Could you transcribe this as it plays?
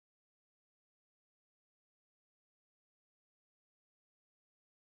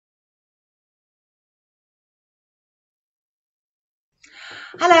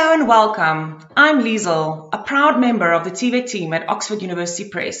Hello and welcome. I'm Liesel, a proud member of the TVET team at Oxford University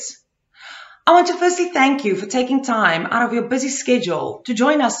Press. I want to firstly thank you for taking time out of your busy schedule to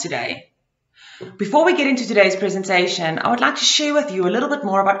join us today. Before we get into today's presentation, I would like to share with you a little bit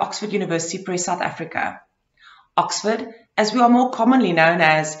more about Oxford University Press South Africa. Oxford, as we are more commonly known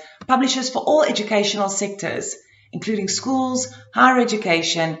as, publishes for all educational sectors, including schools, higher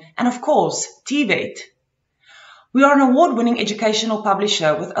education, and of course, TVET. We are an award-winning educational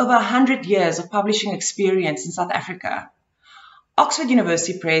publisher with over 100 years of publishing experience in South Africa. Oxford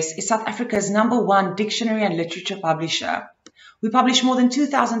University Press is South Africa's #1 dictionary and literature publisher. We publish more than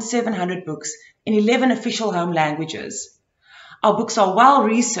 2,700 books in 11 official home languages. Our books are well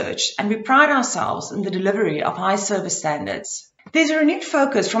researched and we pride ourselves in the delivery of high service standards. There's a renewed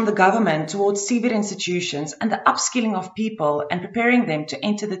focus from the government towards TVET institutions and the upskilling of people and preparing them to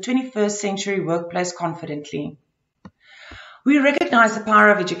enter the 21st century workplace confidently. We recognize the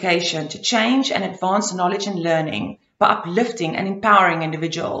power of education to change and advance knowledge and learning by uplifting and empowering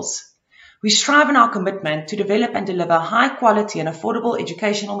individuals. We strive in our commitment to develop and deliver high quality and affordable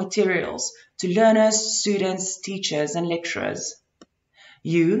educational materials to learners, students, teachers, and lecturers.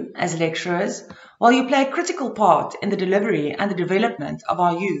 You, as lecturers, while you play a critical part in the delivery and the development of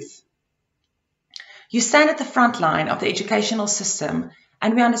our youth. You stand at the front line of the educational system,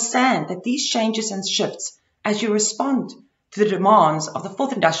 and we understand that these changes and shifts as you respond to the demands of the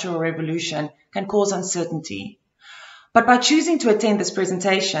Fourth Industrial Revolution can cause uncertainty. But by choosing to attend this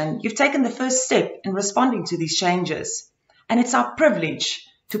presentation, you've taken the first step in responding to these changes. And it's our privilege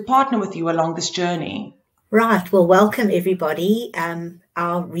to partner with you along this journey. Right. Well, welcome everybody.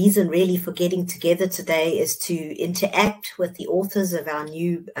 Our reason really for getting together today is to interact with the authors of our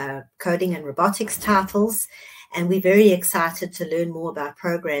new coding and robotics titles. And we're very excited to learn more about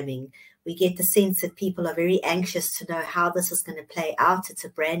programming. We get the sense that people are very anxious to know how this is going to play out. It's a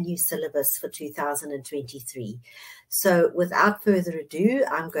brand new syllabus for 2023. So without further ado,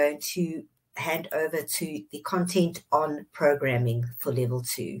 I'm going to hand over to the content on programming for level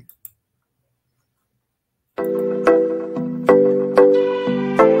 2.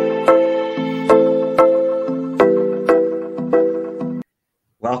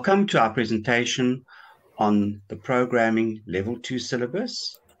 Welcome to our presentation on the programming level 2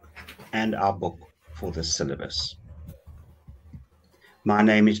 syllabus and our book for this syllabus. My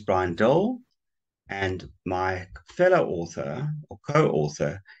name is Brian Dill, and my fellow author or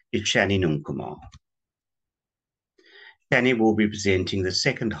co-author is Shani Nunkumar. Shani will be presenting the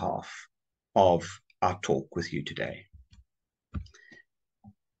second half of our talk with you today.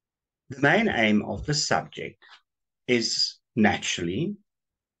 The main aim of this subject is naturally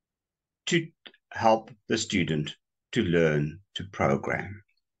to help the student to learn to program.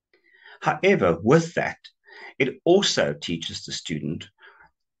 However, with that, it also teaches the student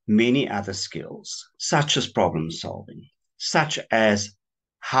many other skills, such as problem solving, such as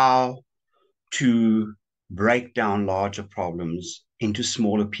how to break down larger problems into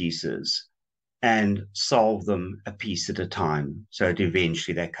smaller pieces and solve them a piece at a time, so that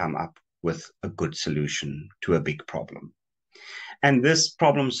eventually they come up with a good solution to a big problem. And this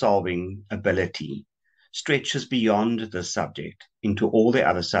problem-solving ability stretches beyond the subject into all the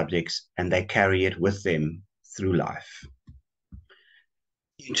other subjects, and they carry it with them through life.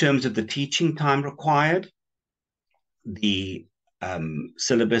 In terms of the teaching time required, the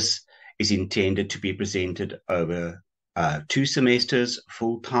syllabus is intended to be presented over 2 semesters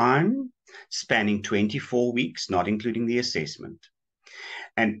full-time, spanning 24 weeks, not including the assessment.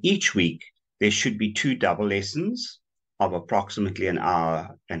 And each week, there should be 2 double lessons of approximately an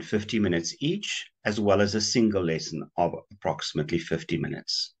hour and 50 minutes each, as well as a single lesson of approximately 50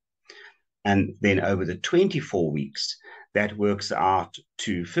 minutes. And then over the 24 weeks, that works out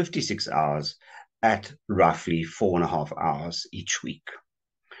to 56 hours at roughly 4.5 hours each week.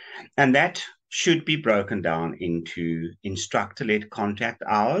 And that should be broken down into instructor-led contact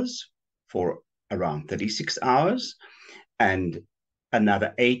hours for around 36 hours and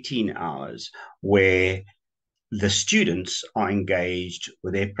another 18 hours where the students are engaged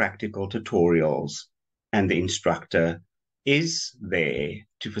with their practical tutorials and the instructor is there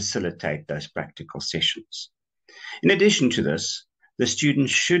to facilitate those practical sessions. In addition to this, the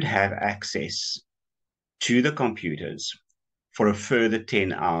students should have access to the computers for a further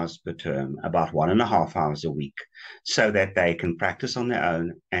 10 hours per term, about 1.5 hours a week, so that they can practice on their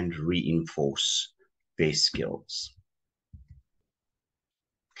own and reinforce their skills.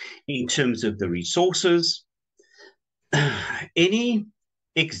 In terms of the resources, any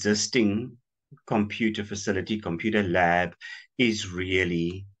existing computer facility, computer lab is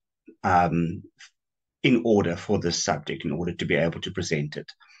really in order for this subject, in order to be able to present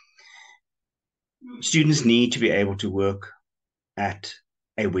it. Students need to be able to work at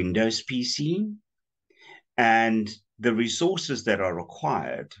a Windows PC, and the resources that are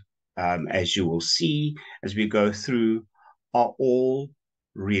required, as you will see as we go through, are all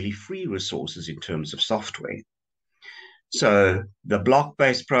really free resources in terms of software. So the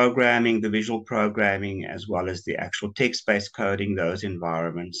block-based programming, the visual programming, as well as the actual text-based coding, those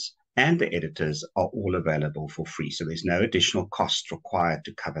environments, and the editors are all available for free. So there's no additional cost required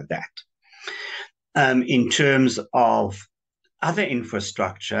to cover that. In terms of other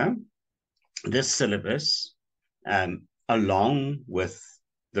infrastructure, this syllabus, along with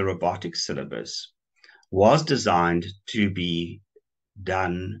the robotics syllabus, was designed to be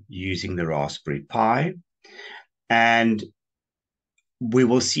done using the Raspberry Pi. And we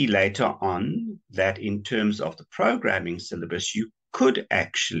will see later on that in terms of the programming syllabus, you could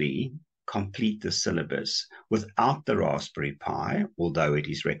actually complete the syllabus without the Raspberry Pi, although it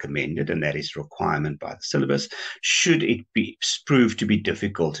is recommended, and that is a requirement by the syllabus, should it be proved to be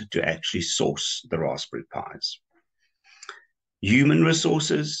difficult to actually source the Raspberry Pis. Human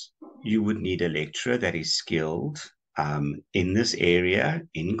resources, you would need a lecturer that is skilled in this area,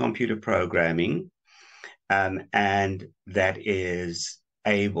 in computer programming, and that is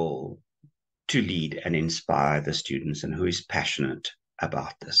able to lead and inspire the students and who is passionate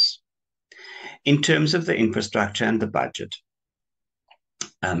about this. In terms of the infrastructure and the budget,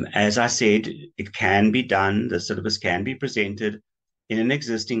 as I said, it can be done, the syllabus can be presented in an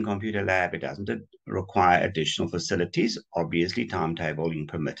existing computer lab. It doesn't require additional facilities, obviously timetabling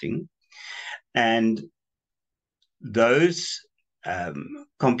permitting. And those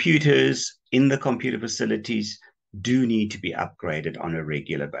computers in the computer facilities do need to be upgraded on a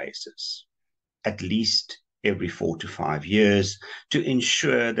regular basis, at least every 4 to 5 years, to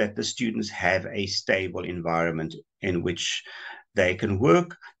ensure that the students have a stable environment in which they can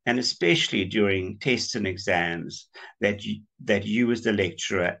work, and especially during tests and exams, that you as the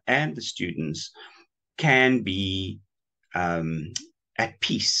lecturer and the students can be at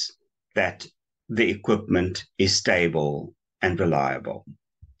peace that the equipment is stable and reliable.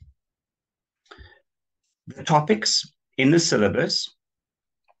 The topics in the syllabus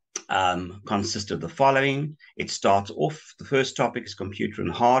consist of the following. It starts off, the first topic is computer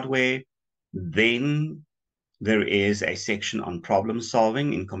and hardware. Then there is a section on problem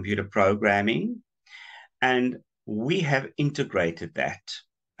solving in computer programming. And we have integrated that.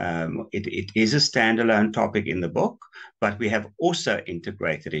 It is a standalone topic in the book, but we have also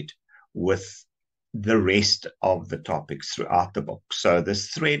integrated it with the rest of the topics throughout the book. So this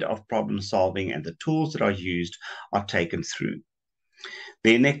thread of problem solving and the tools that are used are taken through.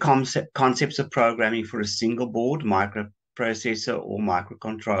 Then there are concepts of programming for a single board, microprocessor or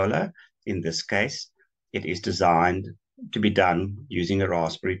microcontroller. In this case, it is designed to be done using a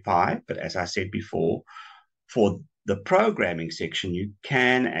Raspberry Pi. But as I said before, for the programming section, you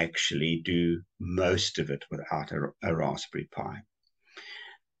can actually do most of it without a Raspberry Pi.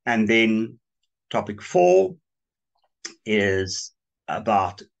 And then topic 4 is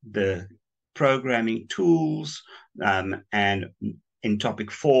about the programming tools. And in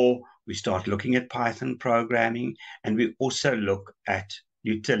topic 4, we start looking at Python programming, and we also look at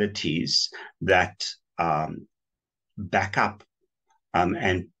utilities that back up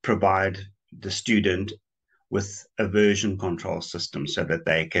and provide the student with a version control system so that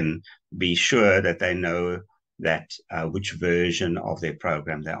they can be sure that they know that which version of their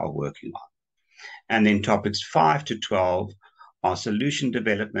program they are working on. And then topics 5 to 12 are solution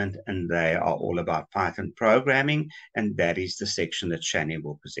development, and they are all about Python programming, and that is the section that Shani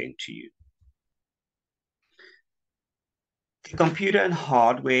will present to you. The computer and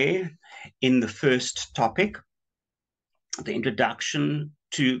hardware in the first topic, the introduction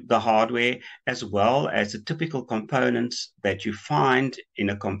to the hardware, as well as the typical components that you find in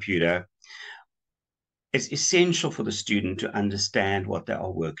a computer, is essential for the student to understand what they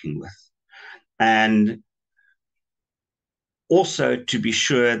are working with. And also to be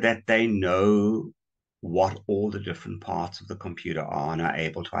sure that they know what all the different parts of the computer are and are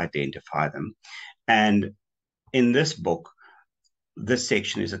able to identify them. And in this book, this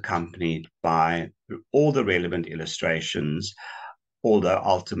section is accompanied by all the relevant illustrations, although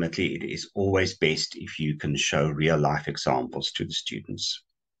ultimately it is always best if you can show real-life examples to the students,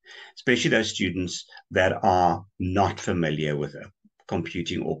 especially those students that are not familiar with a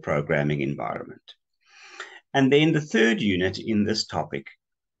computing or programming environment. And then the third unit in this topic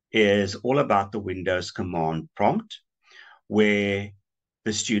is all about the Windows command prompt, where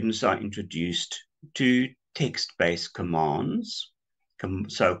the students are introduced to text-based commands,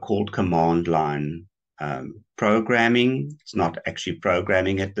 so-called command line programming. It's not actually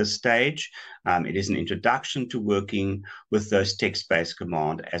programming at this stage. It is an introduction to working with those text-based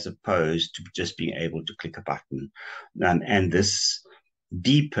commands as opposed to just being able to click a button. And this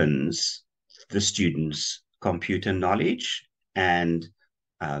deepens the students' computer knowledge and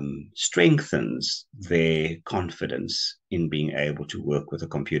strengthens their confidence in being able to work with a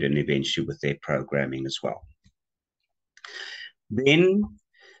computer and eventually with their programming as well. Then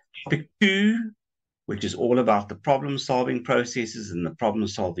topic 2, which is all about the problem-solving processes and the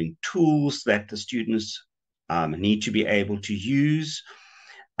problem-solving tools that the students need to be able to use.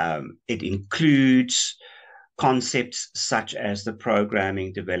 It includes concepts such as the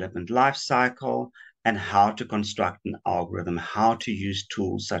programming development lifecycle and how to construct an algorithm, how to use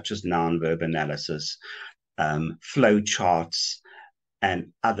tools such as noun-verb analysis, flow charts,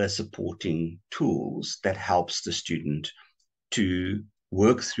 and other supporting tools that helps the student to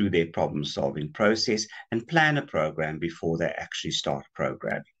work through their problem-solving process and plan a program before they actually start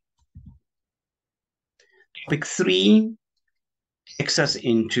programming. Topic 3 takes us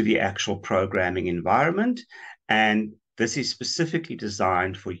into the actual programming environment, and this is specifically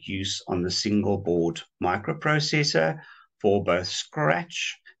designed for use on the single board microprocessor for both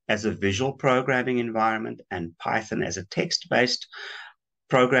Scratch as a visual programming environment and Python as a text-based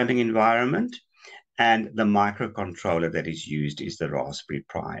programming environment. And the microcontroller that is used is the Raspberry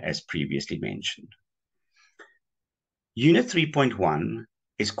Pi, as previously mentioned. Unit 3.1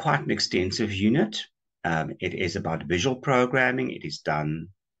 is quite an extensive unit. It is about visual programming. It is done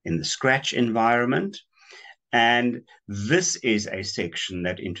in the Scratch environment. And this is a section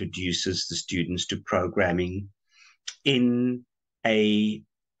that introduces the students to programming in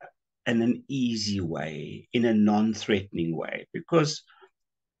an easy way, in a non-threatening way, because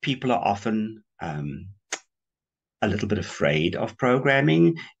people are often a little bit afraid of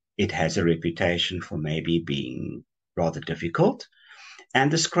programming. It has a reputation for maybe being rather difficult.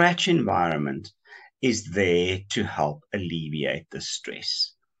 And the Scratch environment is there to help alleviate the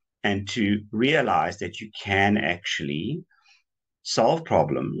stress and to realize that you can actually solve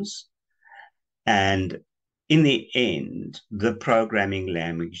problems. And in the end, the programming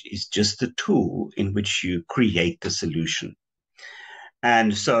language is just the tool in which you create the solution.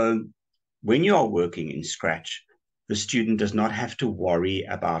 And so when you are working in Scratch, the student does not have to worry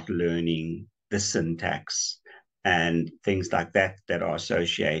about learning the syntax and things like that that are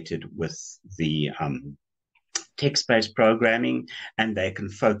associated with the text-based programming, and they can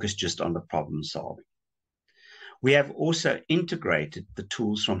focus just on the problem solving. We have also integrated the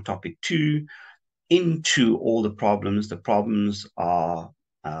tools from topic 2 into all the problems. The problems are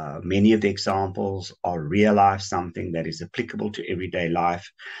many of the examples are real life, something that is applicable to everyday life.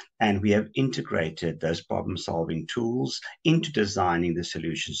 And we have integrated those problem-solving tools into designing the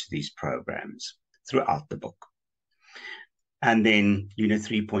solutions to these programs throughout the book. And then Unit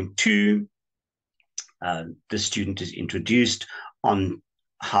 3.2, the student is introduced on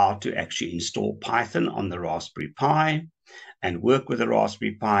how to actually install Python on the Raspberry Pi and work with the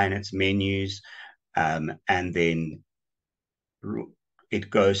Raspberry Pi and its menus. And then it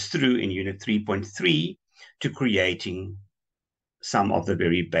goes through in Unit 3.3 to creating some of the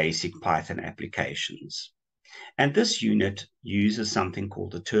very basic Python applications. And this unit uses something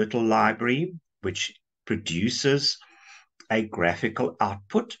called the Turtle library, which produces a graphical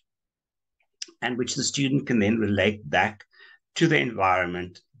output and which the student can then relate back to the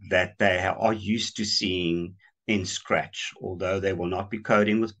environment that they are used to seeing in Scratch. Although they will not be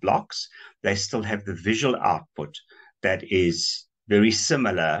coding with blocks, they still have the visual output that is very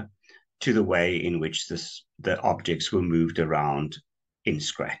similar to the way in which the objects were moved around in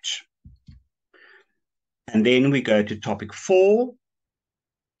Scratch. And then we go to topic 4,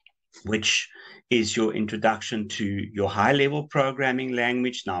 which is your introduction to your high-level programming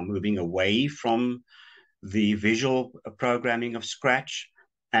language, now moving away from the visual programming of Scratch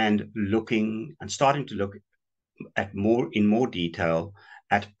and starting to look at in more detail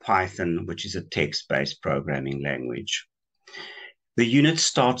at Python, which is a text-based programming language. The unit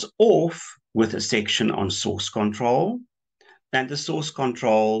starts off with a section on source control, and the source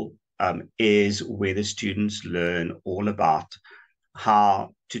control is where the students learn all about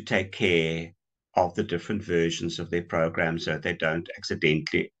how to take care of the different versions of their program so they don't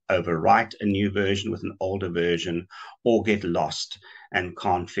accidentally overwrite a new version with an older version or get lost and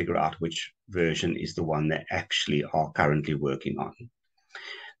can't figure out which version is the one they actually are currently working on.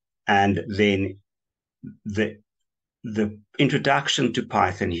 And then the introduction to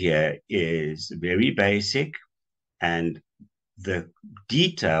Python here is very basic, and the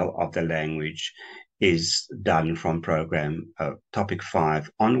detail of the language is done from program topic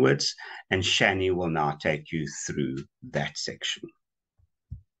 5 onwards, and Shani will now take you through that section.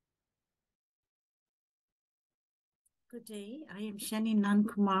 Good day, I am Shani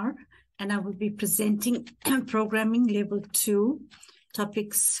Nunkumar, and I will be presenting Programming Level 2,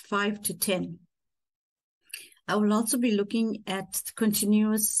 topics 5 to 10. I will also be looking at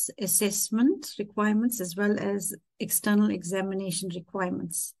continuous assessment requirements as well as external examination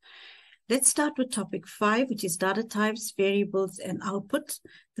requirements. Let's start with topic 5, which is data types, variables, and output.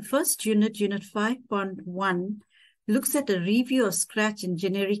 The first unit, unit 5.1, looks at a review of Scratch and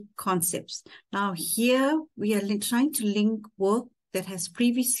generic concepts. Now here we are trying to link work that has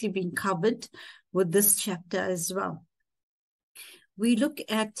previously been covered with this chapter as well. We look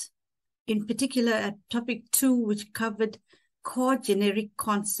at, in particular, at topic 2, which covered core generic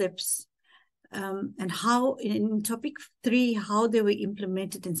concepts, and how in topic 3, how they were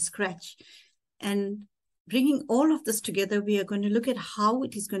implemented in Scratch. And bringing all of this together, we are going to look at how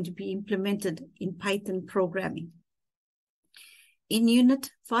it is going to be implemented in Python programming. In unit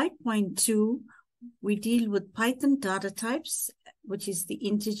 5.2, we deal with Python data types, which is the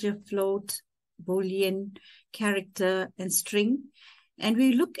integer, float, Boolean, character, and string. And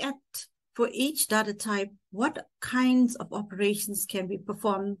we look at, for each data type, what kinds of operations can be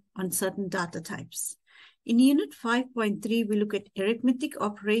performed on certain data types. In unit 5.3, we look at arithmetic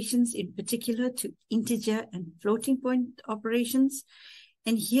operations, in particular to integer and floating point operations.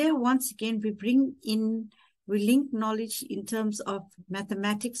 And here, once again, we link knowledge in terms of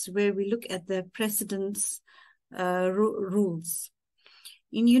mathematics, where we look at the precedence rules.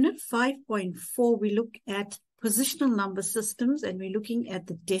 In unit 5.4, we look at positional number systems, and we're looking at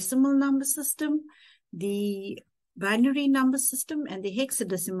the decimal number system, the binary number system, and the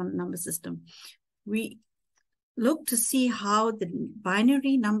hexadecimal number system. We look to see how the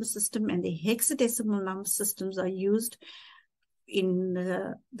binary number system and the hexadecimal number systems are used in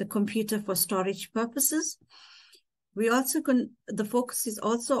the computer for storage purposes. We also the focus is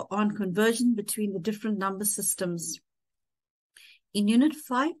also on conversion between the different number systems. In unit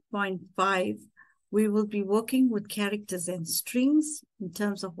 5.5, we will be working with characters and strings in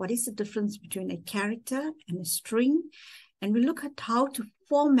terms of what is the difference between a character and a string. And we look at how to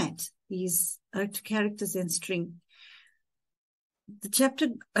format these characters and string.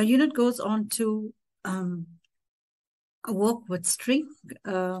 The unit goes on to work with string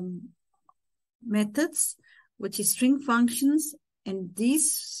methods, which is string functions. And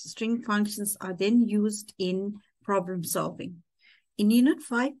these string functions are then used in problem solving. In unit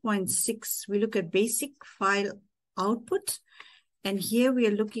 5.6, we look at basic file output. And here we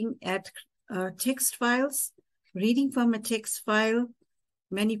are looking at text files, reading from a text file,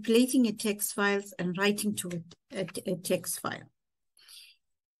 manipulating a text file, and writing to a text file.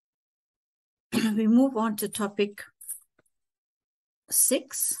 We move on to topic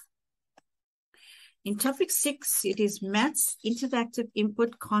 6. In topic 6, it is maths, interactive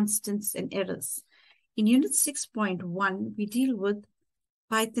input, constants, and errors. In unit 6.1, we deal with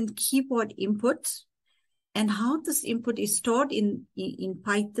Python keyboard input and how this input is stored in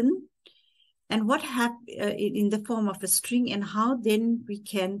Python, and what happens in the form of a string, and how then we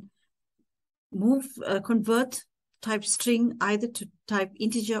can convert type string either to type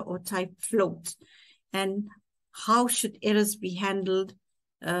integer or type float, and how should errors be handled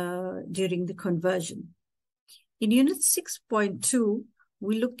during the conversion. In unit 6.2,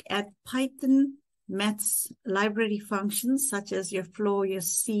 we look at Python maths library functions such as your floor, your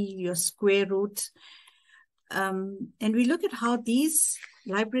C, your square root. And we look at how these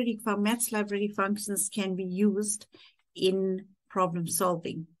maths library functions can be used in problem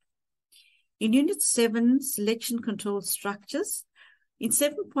solving. In unit 7, selection control structures. In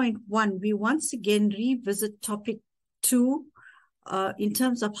 7.1, we once again revisit topic 2 in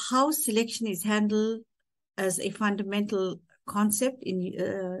terms of how selection is handled as a fundamental concept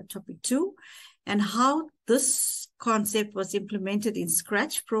in topic 2, and how this concept was implemented in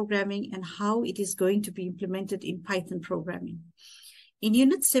Scratch programming and how it is going to be implemented in Python programming. In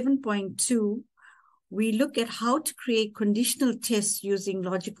unit 7.2, we look at how to create conditional tests using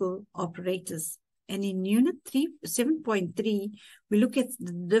logical operators. And in unit 7.3, we look at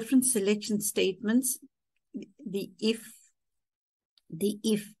the different selection statements, the if,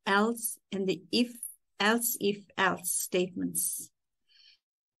 else, and the if else statements.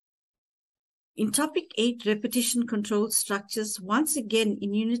 In topic 8, repetition control structures, once again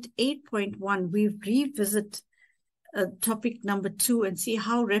in unit 8.1, we revisit topic number 2 and see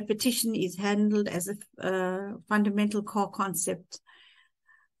how repetition is handled as a fundamental core concept,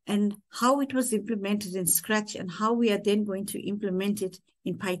 and how it was implemented in Scratch, and how we are then going to implement it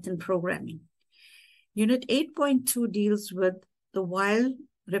in Python programming. Unit 8.2 deals with the while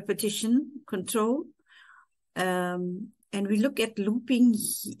repetition control. And we look at looping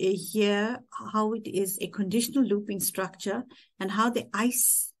here, how it is a conditional looping structure and how the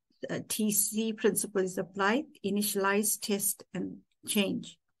ITC principle is applied: initialize, test, and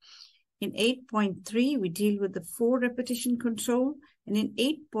change. In 8.3, we deal with the for repetition control. And in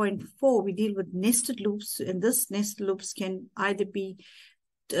 8.4, we deal with nested loops. And this nested loops can either be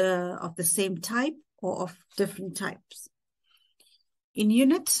of the same type or of different types. In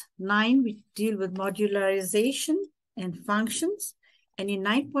Unit 9, we deal with modularization and functions. And in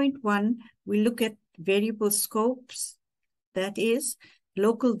 9.1, we look at variable scopes, that is,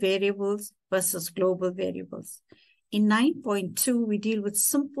 local variables versus global variables. In 9.2, we deal with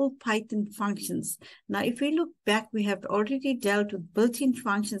simple Python functions. Now, if we look back, we have already dealt with built-in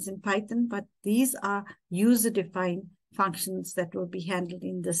functions in Python, but these are user-defined functions that will be handled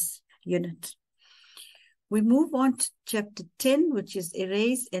in this unit. We move on to chapter 10, which is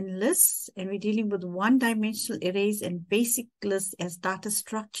arrays and lists, and we're dealing with one-dimensional arrays and basic lists as data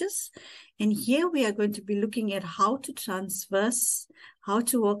structures. And here we are going to be looking at how to transverse, how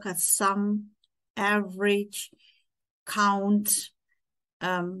to work out sum, average, count,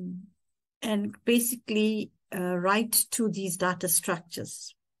 and basically write to these data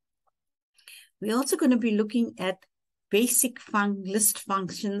structures. We're also going to be looking at basic list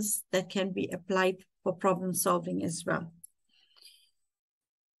functions that can be applied for problem solving as well.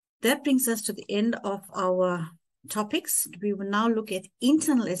 That brings us to the end of our topics. We will now look at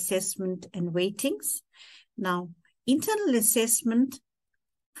internal assessment and weightings. Now, internal assessment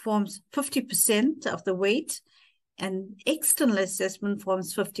forms 50% of the weight, and external assessment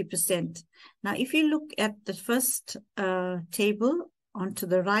forms 50%. Now, if you look at the first table on to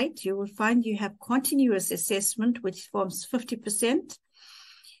the right, you will find you have continuous assessment, which forms 50%,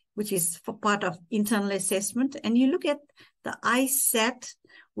 which is for part of internal assessment. And you look at the ISAT,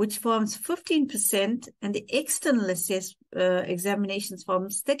 which forms 15%, and the external examinations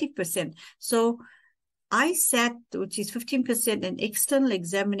forms 30%. So ISAT, which is 15%, and external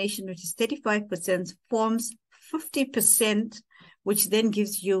examination, which is 35%, forms 50%, which then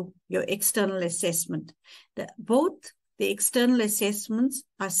gives you your external assessment. Both the external assessments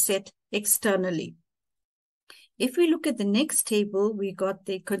are set externally. If we look at the next table, we got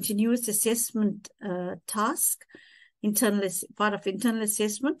the continuous assessment task, part of internal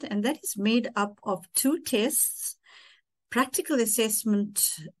assessment, and that is made up of 2 tests, practical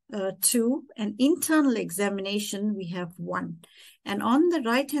assessment 2, and internal examination, we have 1. And on the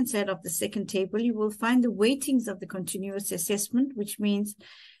right-hand side of the second table, you will find the weightings of the continuous assessment, which means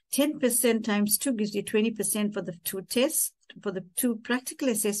 10% times 2 gives you 20% for the 2 tests. For the 2 practical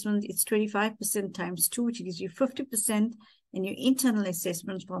assessments, it's 25% times 2, which gives you 50%, and your internal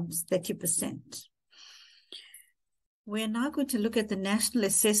assessment forms 30%. We're now going to look at the national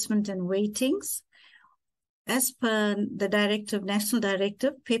assessment and weightings. As per the national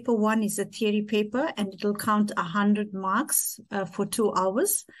directive, paper 1 is a theory paper, and it will count 100 marks for 2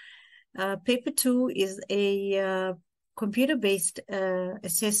 hours. Paper 2 is a computer-based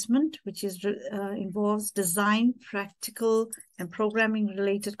assessment, which involves design, practical, and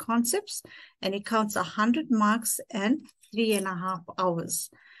programming-related concepts, and it counts 100 marks and 3.5 hours.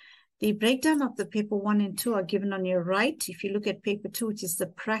 The breakdown of the paper 1 and 2 are given on your right. If you look at paper 2, which is the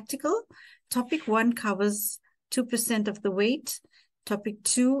practical, topic 1 covers 2% of the weight, topic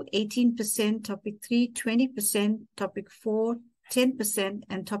 2, 18%, topic 3, 20%, topic 4, 10%,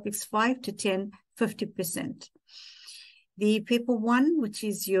 and topics 5 to 10, 50%. The paper 1, which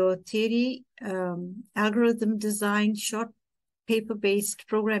is your theory, algorithm design, short paper-based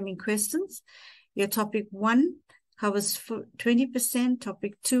programming questions. Your topic 1 covers 20%,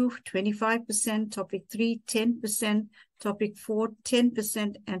 topic 2, 25%, topic 3, 10%, topic 4,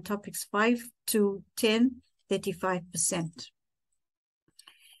 10%, and topics 5 to 10, 35%.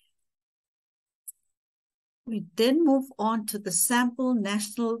 We then move on to the sample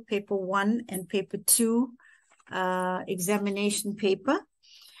national paper 1 and paper 2 examination paper.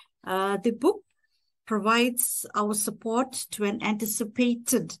 The book provides our support to an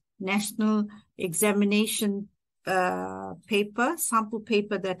anticipated national examination paper, sample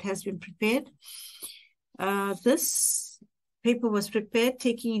paper that has been prepared. This paper was prepared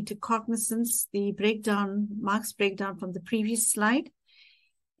taking into cognizance the marks breakdown from the previous slide.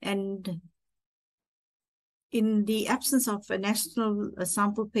 And in the absence of a national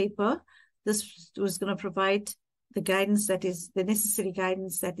sample paper, this was going to provide the guidance that is the necessary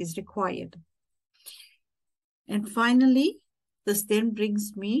guidance that is required. And finally, this then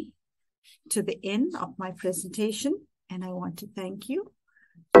brings me to the end of my presentation, and I want to thank you.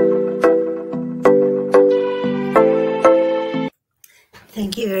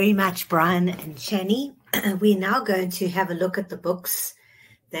 you very much, Brian and Shani. We're now going to have a look at the books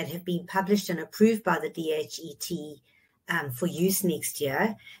that have been published and approved by the DHET for use next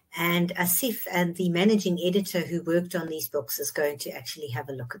year. And Asif, and the managing editor who worked on these books, is going to actually have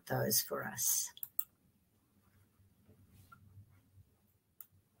a look at those for us.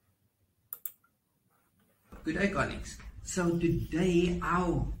 Good day, colleagues. So today,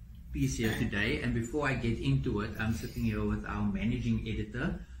 our piece here today, and before I get into it, I'm sitting here with our managing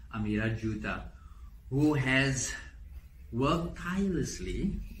editor, Amira Juta, who has worked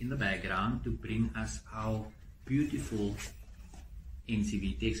tirelessly in the background to bring us our beautiful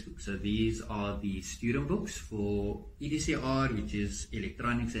NCV textbooks. So these are the student books for EDCR, which is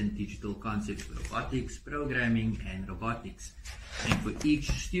Electronics and Digital Concepts for Robotics, Programming and Robotics. And for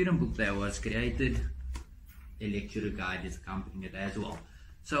each student book that was created, a lecturer guide is accompanying it as well.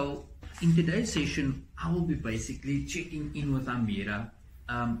 So in today's session, I will be basically checking in with Amira.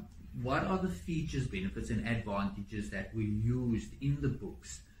 What are the features, benefits and advantages that we used in the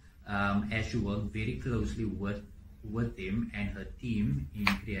books as she worked very closely with them and her team in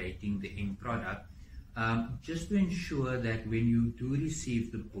creating the end product, just to ensure that when you do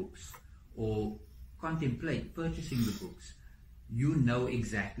receive the books or contemplate purchasing the books, you know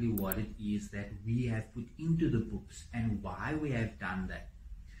exactly what it is that we have put into the books and why we have done that.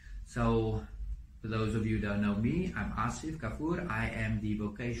 So, for those of you who don't know me, I'm Asif Kapoor. I am the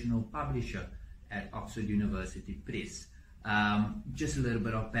vocational publisher at Oxford University Press. Just a little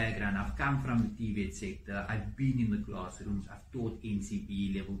bit of background. I've come from the TVET sector. I've been in the classrooms. I've taught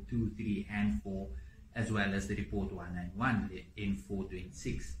NCV level 2, 3 and 4, as well as the report 1 and 1, N4 to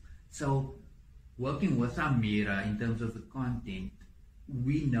N6. So, working with Amira in terms of the content,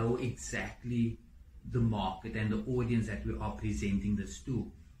 we know exactly the market and the audience that we are presenting this to.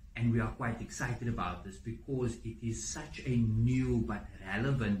 And we are quite excited about this because it is such a new but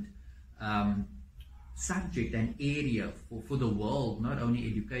relevant subject and area for the world, not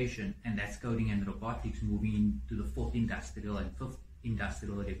only education, and that's coding and robotics, moving into the 4th industrial and 5th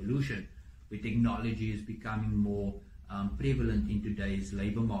industrial revolution, where technology is becoming more prevalent in today's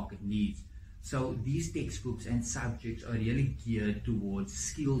labor market needs. So these textbooks and subjects are really geared towards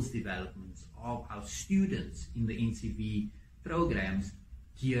skills development of our students in the NCV programs,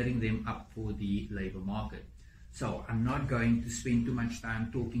 gearing them up for the labor market. So I'm not going to spend too much time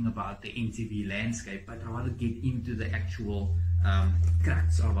talking about the NCV landscape, but rather get into the actual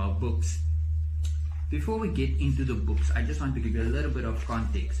crux of our books. Before we get into the books, I just want to give you a little bit of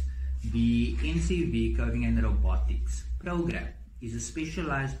context. The NCV Coding and Robotics program is a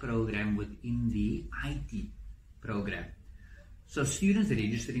specialized program within the IT program. So students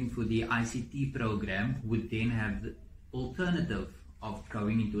registering for the ICT program would then have the alternative of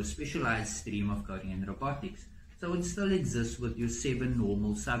going into a specialized stream of coding and robotics. So it still exists with your 7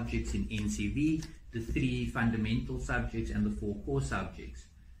 normal subjects in NCV, the 3 fundamental subjects and the 4 core subjects.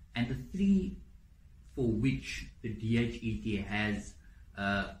 And the 3 for which the DHET has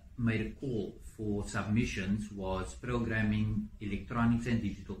made a call for submissions was Programming, Electronics and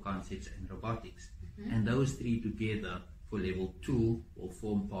Digital Concepts and Robotics. And those 3 together for level 2 will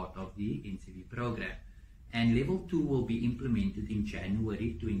form part of the NCV program. And level 2 will be implemented in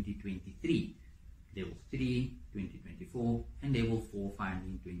January 2023, level 3 2024, and level 4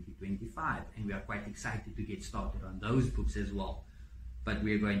 finally in 2025. And we are quite excited to get started on those books as well. But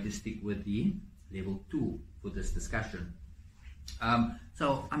we're going to stick with the level 2 for this discussion.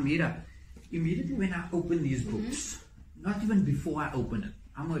 So Amira, immediately when I open these books, not even before I open it,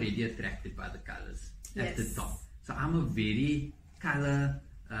 I'm already attracted by the colors at the top. So I'm a very color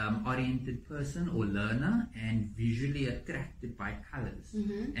oriented person or learner and visually attracted by colors.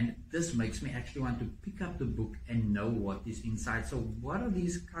 And this makes me actually want to pick up the book and know what is inside. So what are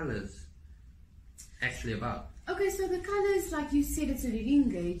these colors actually about? Okay, so the colors, like you said, it's really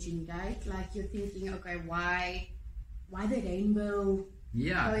engaging, right? Like you're thinking, okay, why the rainbow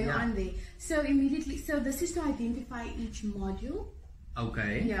going on there? So immediately, so this is to identify each module.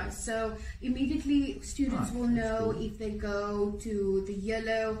 Okay. Yeah, so immediately students will know if they go to the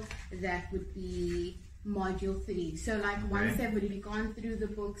yellow, that would be module 3. So like once they've already gone through the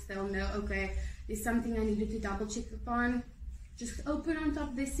books, they'll know, okay, there's something I needed to double check upon. Just open on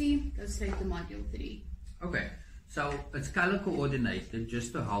top, they see, go straight to module 3. Okay, so it's color coordinated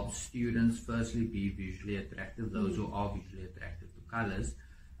just to help students firstly be visually attractive, those who are visually attractive to colors.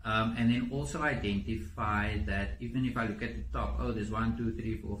 And then also identify that even if I look at the top, oh, there's 1, 2,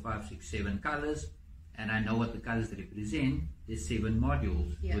 3, 4, 5, 6, 7 colors, and I know what the colors represent, there's 7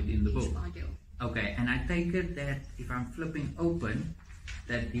 modules within the book. Module. Okay, and I take it that if I'm flipping open,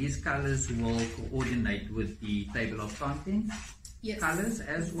 that these colors will coordinate with the table of contents. colors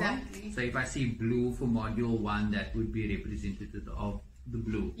as well. So if I see blue for module 1, that would be representative of the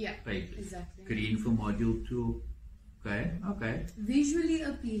blue pages. Exactly. Green for module 2. Okay. Visually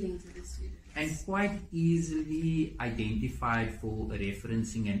appealing to the students. And quite easily identified for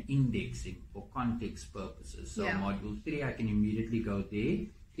referencing and indexing for context purposes. So module 3, I can immediately go there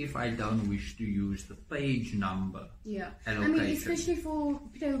if I don't wish to use the page number allocation. I mean, especially for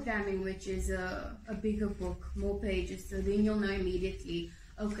programming, which is a bigger book, more pages, so then you'll know immediately,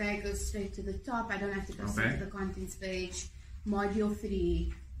 okay, go straight to the top, I don't have to go straight to the contents page. Module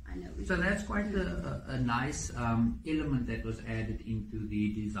 3, I know. So that's quite a nice element that was added into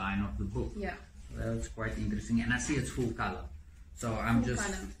the design of the book. Yeah. So that's quite interesting. And I see it's full color. So I'm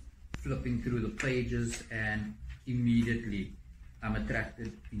just flipping through the pages and immediately I'm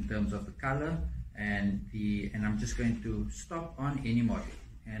attracted in terms of the color and I'm just going to stop on any module.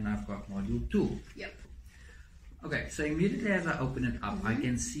 And I've got module 2. Yep. Okay, so immediately as I open it up, I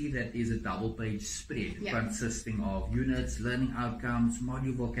can see that there's a double page spread consisting of units, learning outcomes,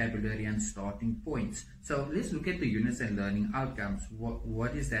 module vocabulary, and starting points. So let's look at the units and learning outcomes.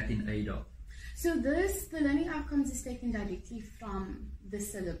 What is that in aid of? So the learning outcomes is taken directly from the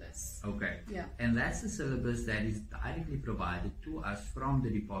syllabus. Okay. Yeah. And that's the syllabus that is directly provided to us from the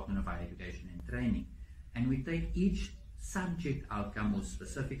Department of Higher Education and Training. And we take each subject outcome or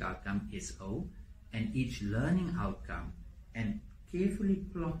specific outcome, SO, and each learning outcome and carefully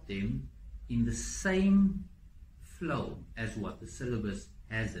plot them in the same flow as what the syllabus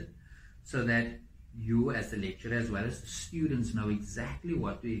has it, so that you as the lecturer as well as the students know exactly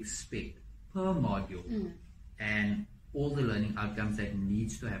what to expect per module and all the learning outcomes that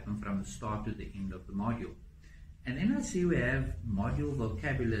needs to happen from the start to the end of the module. And then I see we have module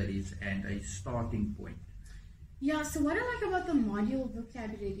vocabularies and a starting point. Yeah, so what I like about the module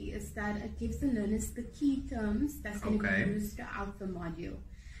vocabulary is that it gives the learners the key terms that's going to be used throughout the module.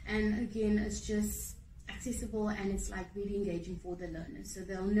 And again, it's just accessible and it's like really engaging for the learners. So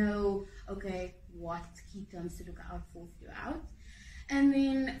they'll know, okay, what key terms to look out for throughout. And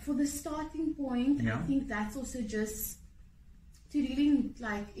then for the starting point, I think that's also just to really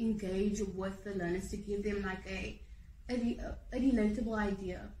like engage with the learners, to give them like a relatable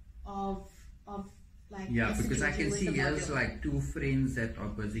idea of like, because I can see here's like two friends that are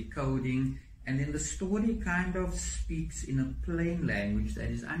busy coding, and then the story kind of speaks in a plain language that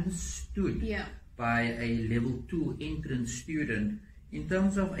is understood by a level 2 entrance student in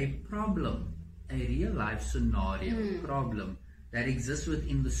terms of a problem, a real life scenario problem that exists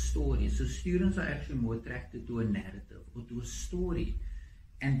within the story. So students are actually more attracted to a narrative or to a story,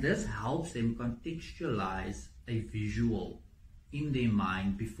 and this helps them contextualize a visual in their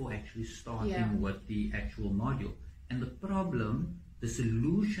mind before actually starting with the actual module. And the problem, the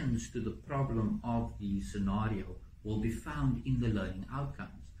solutions to the problem of the scenario will be found in the learning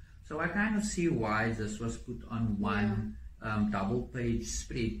outcomes. So I kind of see why this was put on one double page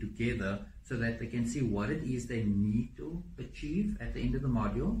spread together, so that they can see what it is they need to achieve at the end of the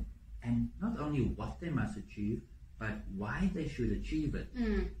module, and not only what they must achieve, but why they should achieve it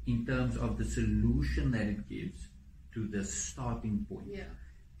in terms of the solution that it gives to the starting point.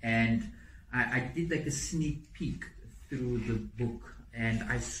 And I did like a sneak peek through the book, and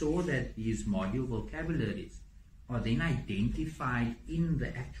I saw that these module vocabularies are then identified in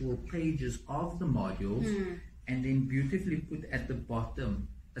the actual pages of the modules and then beautifully put at the bottom.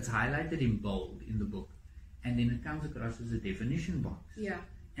 It's highlighted in bold in the book, and then it comes across as a definition box.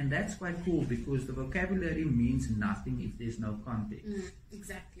 And that's quite cool, because the vocabulary means nothing if there's no context.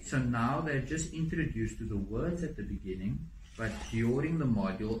 Exactly. So now they're just introduced to the words at the beginning, but during the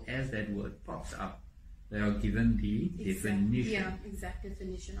module, as that word pops up, they are given the definition. Exact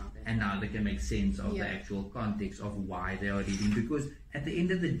definition of it. And now they can make sense of the actual context of why they are reading. Because at the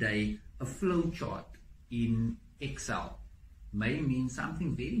end of the day, a flow chart in Excel may mean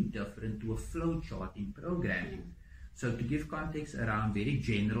something very different to a flow chart in programming. So to give context around very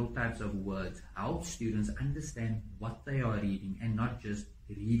general types of words helps students understand what they are reading and not just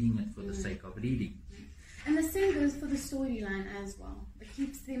reading it for the sake of reading. And the same goes for the storyline as well. It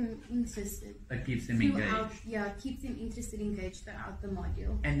keeps them interested. It keeps them engaged. Yeah, it keeps them interested, engaged throughout the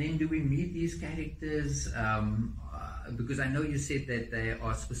module. And then do we meet these characters? Because I know you said that they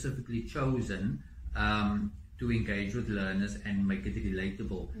are specifically chosen to engage with learners and make it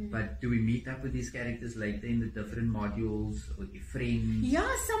relatable. But do we meet up with these characters later in the different modules, or your friends? Yeah,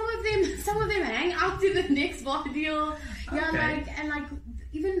 some of them hang out in the next module. Yeah,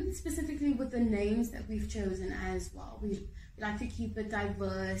 even specifically with the names that we've chosen as well. We like to keep it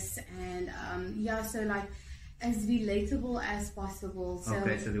diverse, and so like as relatable as possible. So,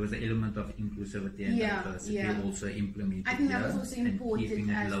 okay, so there was an element of inclusivity and diversity also implemented. I think that was also important, keeping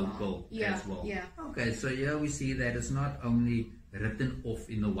it as local as well. Yeah. Okay, so here we see that it's not only written off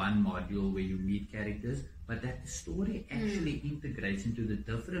in the one module where you meet characters, but that the story actually integrates into the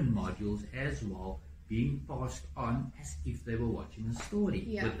different modules as well, being passed on as if they were watching a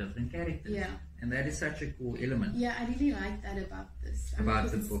story with different characters. Yeah. And that is such a cool element. Yeah, I really like that about this.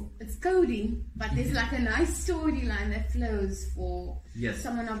 About the book. It's coding, but there's like a nice storyline that flows for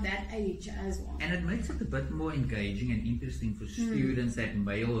someone of that age as well. And it makes it a bit more engaging and interesting for students that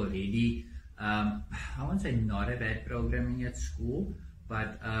may already, I won't say not have had programming at school,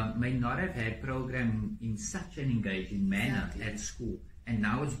 but may not have had programming in such an engaging manner at school. And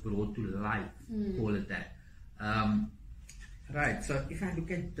now it's brought to life, call it that. Right, so if I look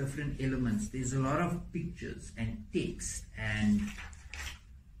at different elements, there's a lot of pictures and text, and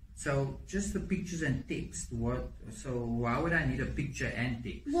so just the pictures and text, so why would I need a picture and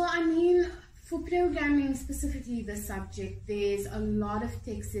text? Well, I mean, for programming, specifically the subject, there's a lot of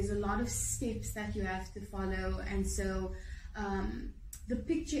text, there's a lot of steps that you have to follow, and so the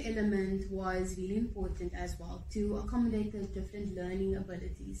picture element was really important as well to accommodate the different learning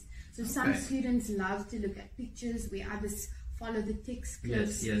abilities. So some students love to look at pictures, where others follow the text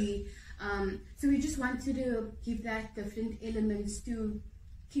closely. So we just wanted to give that different elements to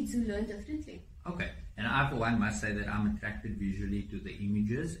kids who learn differently. Okay, and I for one must say that I'm attracted visually to the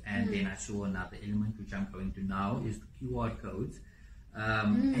images, and then I saw another element which I'm going to now is the QR codes.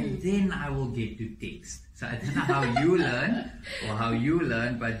 And then I will get to text. So I don't know how you learn or how you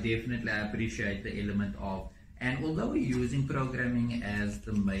learn, but definitely I appreciate the element of, and although we're using programming as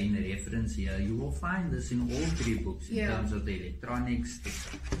the main reference here, you will find this in all three books in terms of the electronics,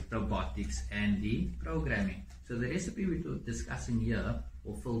 the robotics, and the programming. So the recipe we're discussing here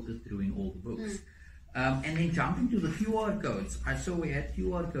will filter through in all the books. And then jumping to the QR codes, I saw we had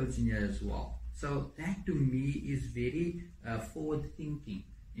QR codes in here as well. So that to me is very forward thinking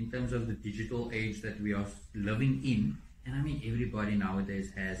in terms of the digital age that we are living in. And I mean, everybody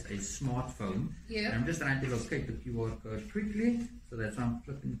nowadays has a smartphone. And I'm just trying to locate the QR code quickly. So that's why I'm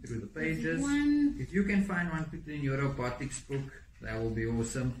flipping through the pages. If you can find one quickly in your robotics book, that will be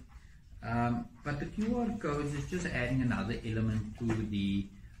awesome. But the QR codes is just adding another element to the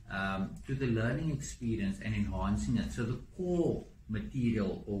learning experience and enhancing it. So the core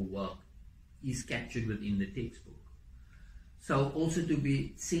material or work is captured within the textbook. So also to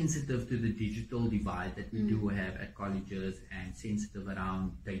be sensitive to the digital divide that we do have at colleges, and sensitive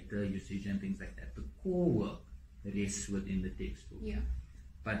around data usage and things like that. The core work rests within the textbook.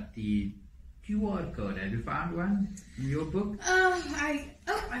 But the QR code, have you found one in your book? I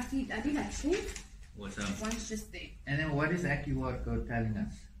did actually. Awesome. One's just there. And then what is that QR code telling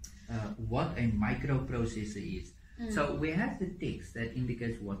us? What a microprocessor is. So we have the text that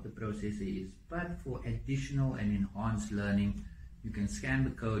indicates what the processor is, but for additional and enhanced learning, you can scan the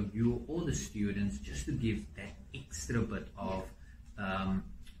code, you or the students, just to give that extra bit of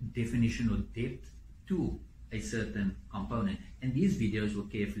definition or depth to a certain component. And these videos were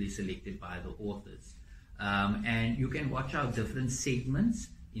carefully selected by the authors. And you can watch out different segments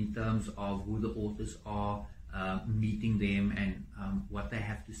in terms of who the authors are, meeting them, and what they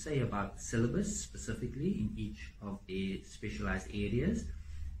have to say about the syllabus specifically in each of their specialized areas.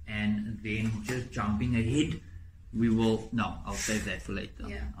 And then just jumping ahead, I'll save that for later.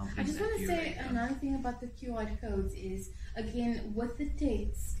 I just want to say another thing about the QR codes is, again, with the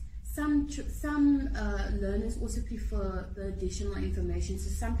text, some learners also prefer the additional information. So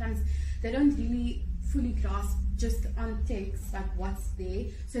sometimes they don't really fully grasp just on text, like what's there.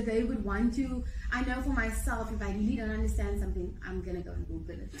 So they would want to, I know for myself, if I really don't understand something, I'm going to go and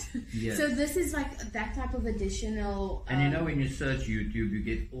Google it. So this is like that type of additional... and you know, when you search YouTube, you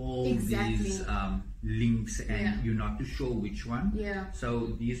get all these links, and you're not too sure which one. So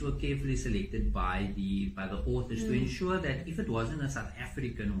these were carefully selected by the authors to ensure that if it wasn't a South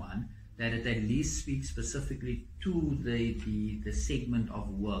African one, that it at least speaks specifically to the segment of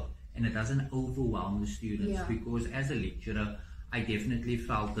work, and it doesn't overwhelm the students. Because as a lecturer, I definitely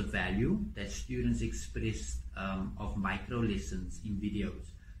felt the value that students expressed of micro lessons in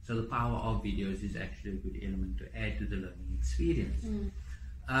videos. So the power of videos is actually a good element to add to the learning experience.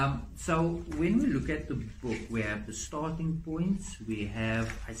 So when we look at the book, we have the starting points,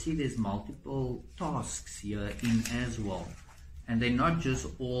 I see there's multiple tasks here in as well. And they're not just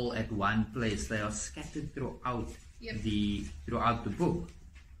all at one place, they are scattered throughout the book.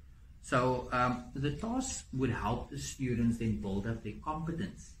 So the tasks would help the students then build up their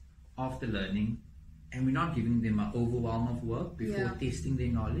competence after learning, and we're not giving them an overwhelm of work before testing their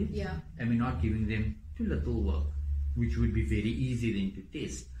knowledge, and we're not giving them to little work, which would be very easy then to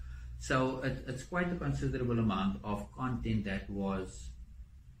test. So it's quite a considerable amount of content that was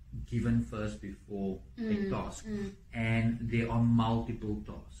given first before a task. And there are multiple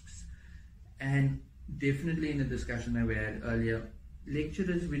tasks. And definitely in the discussion that we had earlier,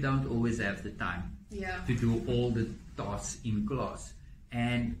 lecturers, we don't always have the time to do all the tasks in class.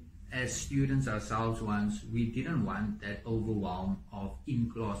 And as students ourselves once, we didn't want that overwhelm of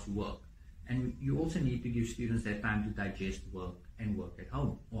in-class work. And you also need to give students that time to digest work and work at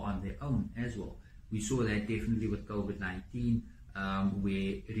home or on their own as well. We saw that definitely with COVID-19,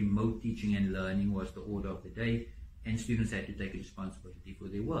 where remote teaching and learning was the order of the day, and students had to take responsibility for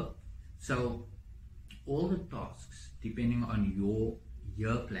their work. So all the tasks, depending on your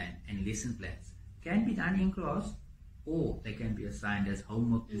year plan and lesson plans, can be done in class, or they can be assigned as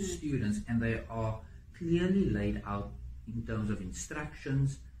homework to students, and they are clearly laid out in terms of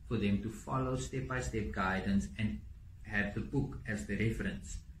instructions for them to follow step-by-step guidance and have the book as the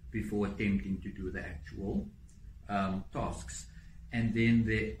reference before attempting to do the actual tasks. And then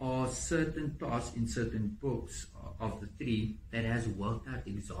there are certain tasks in certain books of the 3 that has worked out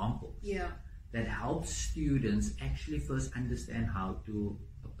examples that helps students actually first understand how to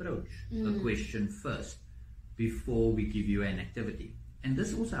approach a question first before we give you an activity. And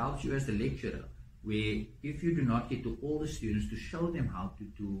this also helps you as the lecturer, where if you do not get to all the students to show them how to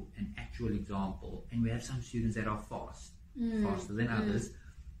do an actual example, and we have some students that are faster than others,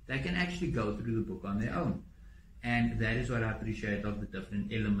 they can actually go through the book on their own. And that is what I appreciate of the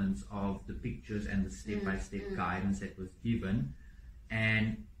different elements of the pictures and the step-by-step guidance that was given.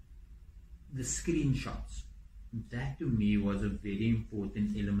 And the screenshots, that to me was a very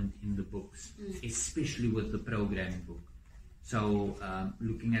important element in the books, especially with the programming book. So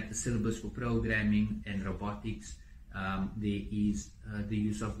looking at the syllabus for programming and robotics, there is the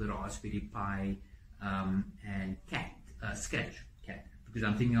use of the Raspberry Pi and Scratch, because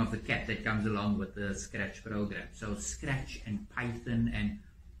I'm thinking of the cat that comes along with the Scratch program. So Scratch and Python,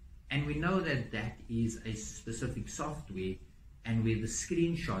 and we know that that is a specific software, and where the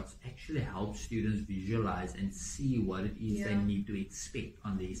screenshots actually help students visualize and see what it is they need to expect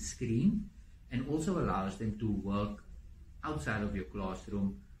on their screen, and also allows them to work outside of your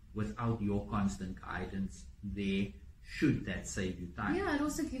classroom without your constant guidance there, should that save you time. Yeah, it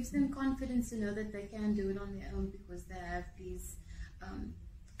also gives them confidence to know that they can do it on their own, because they have these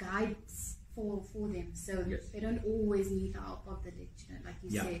guides for them, so they don't always need help of the lecturer, like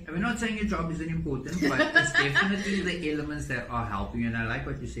you said. And we're not saying your job isn't important, but it's definitely the elements that are helping you. And I like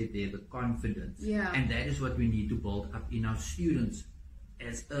what you said there, the confidence. And that is what we need to build up in our students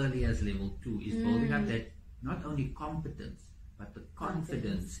as early as level 2, is building up that not only competence, but the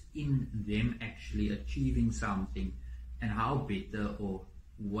confidence in them actually achieving something, and how better, or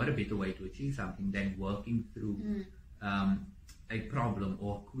what a better way to achieve something than working through a problem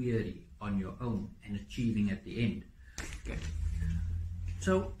or query on your own and achieving at the end.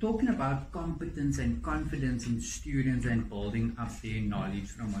 So talking about competence and confidence in students and building up their knowledge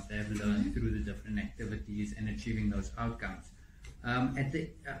from what they've learned through the different activities and achieving those outcomes.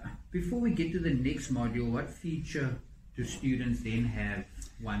 Before we get to the next module, what feature do students then have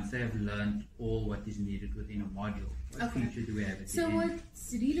once they've learned all what is needed within a module? What feature do we have at the end?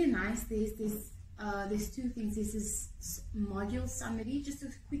 What's really nice, there's 2 things. This is module summary, just a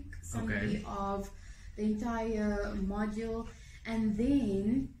quick summary of the entire module, and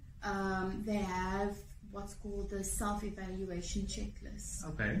then they have what's called the self-evaluation checklist.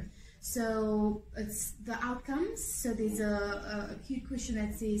 So it's the outcomes. So there's a cute question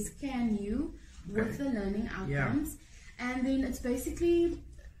that says, can you, with the learning outcomes, and then it's basically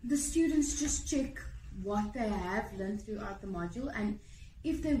the students just check what they have learned throughout the module, and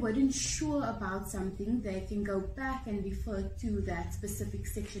if they weren't sure about something, they can go back and refer to that specific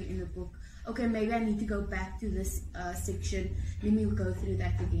section in the book. Okay, maybe I need to go back to this section. Let me go through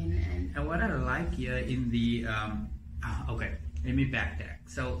that again. And what I like here in the, let me backtrack.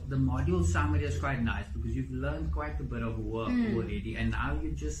 So the module summary is quite nice, because you've learned quite a bit of work already, and now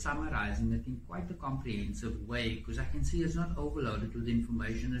you're just summarizing it in quite a comprehensive way, because I can see it's not overloaded with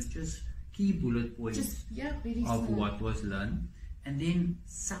information. It's just key bullet points of what was learned. And then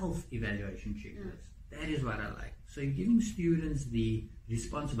self-evaluation checklist. That is what I like. So you're giving students the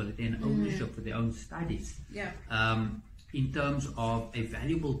responsibility and ownership for their own studies. In terms of a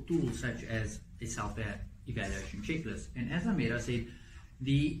valuable tool such as a self-evaluation checklist. And as Amira said,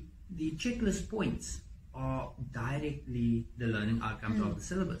 the checklist points are directly the learning outcomes of the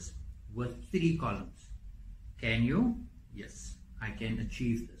syllabus, with 3 columns. Can you? Yes. I can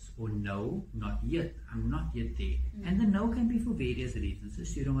achieve this, or no, not yet, I'm not yet there. And the no can be for various reasons. The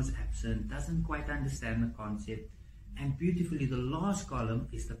student was absent, doesn't quite understand the concept, and beautifully the last column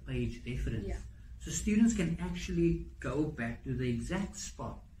is the page reference. Yeah. So students can actually go back to the exact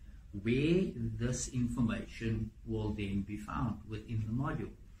spot where this information will then be found within the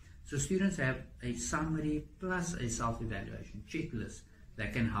module. So students have a summary plus a self-evaluation checklist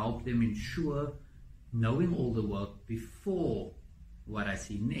that can help them ensure knowing all the work before what I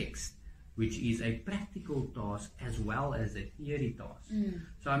see next, which is a practical task as well as a theory task.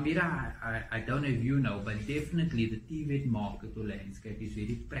 So Amira, I don't know if you know, but definitely the TVET market or landscape is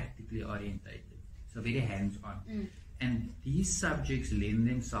very practically orientated, so very hands-on. And these subjects lend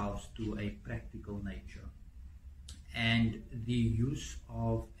themselves to a practical nature. And the use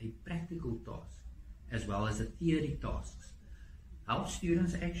of a practical task as well as a theory tasks help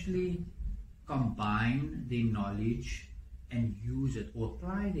students actually combine their knowledge and use it or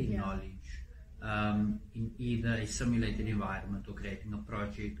apply their knowledge in either a simulated environment or creating a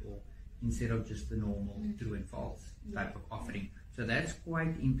project, or instead of just the normal true and false type of offering. So that's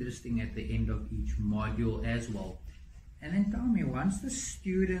quite interesting at the end of each module as well. And then tell me, once the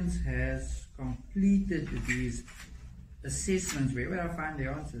students has completed these assessments, where will I find the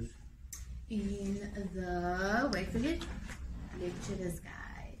answers? In the, wait for it, lecturer's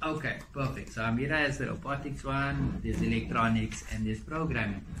guide. Okay, perfect. So Amira has the robotics one, there's electronics, and there's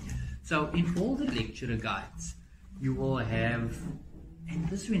programming. So in all the lecturer guides, you will have, and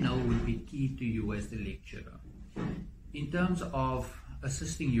this we know will be key to you as the lecturer, in terms of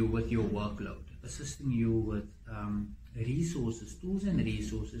assisting you with your workload, assisting you with resources, tools and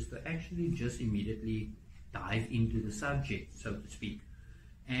resources to actually just immediately dive into the subject, so to speak.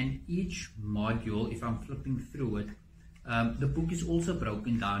 And each module, if I'm flipping through it, the book is also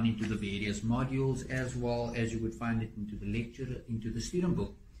broken down into the various modules, as well as you would find it into the lecture, into the student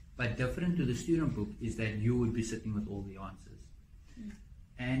book. But different to the student book is that you would be sitting with all the answers.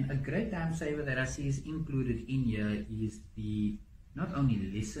 And a great time saver that I see is included in here is the not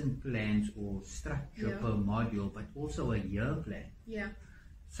only lesson plans or structure per module, but also a year plan.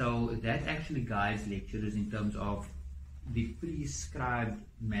 So that actually guides lecturers in terms of the prescribed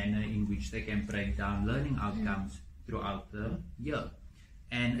manner in which they can break down learning outcomes throughout the year.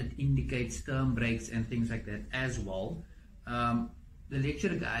 And it indicates term breaks and things like that as well. The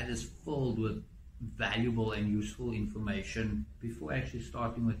lecturer guide is filled with valuable and useful information before actually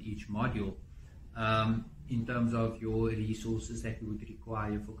starting with each module, in terms of your resources that you would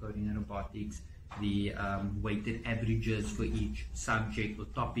require for coding and robotics, the weighted averages for each subject or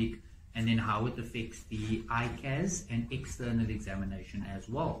topic, and then how it affects the ICAS and external examination as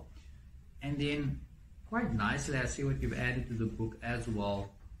well. And then quite nicely, I see what you've added to the book as well,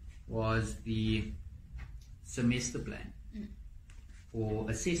 was the semester plan or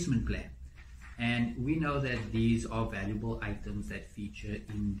assessment plan. And we know that these are valuable items that feature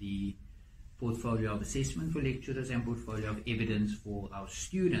in the portfolio of assessment for lecturers and portfolio of evidence for our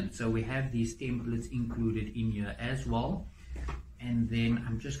students. So we have these templates included in here as well. And then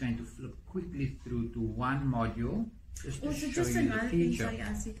I'm just going to flip quickly through to one module just to Also, show just you another the thing, feature. sorry,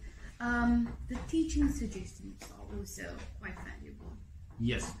 Asik. The teaching suggestions are also quite valuable.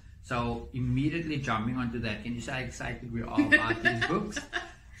 Yes. So immediately jumping onto that, can you say how excited we are about these books?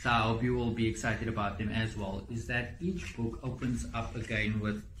 So I hope you will be excited about them as well. Is that each book opens up again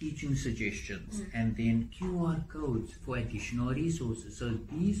with teaching suggestions and then QR codes for additional resources. So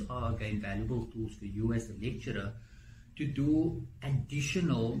these are again valuable tools for you as a lecturer to do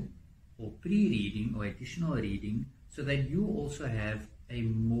additional or pre-reading or additional reading, so that you also have a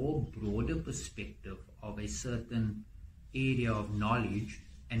more broader perspective of a certain area of knowledge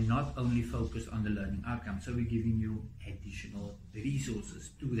and not only focus on the learning outcomes. So we're giving you additional resources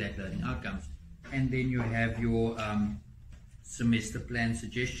to that learning outcomes. And then you have your semester plan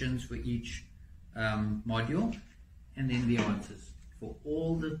suggestions for each module, and then the answers for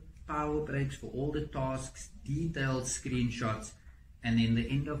all the power breaks, for all the tasks, detailed screenshots, and then the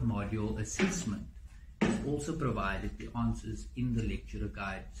end of module assessment is also provided the answers in the lecturer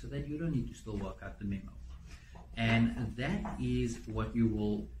guide, so that you don't need to still work out the memo. And that is what you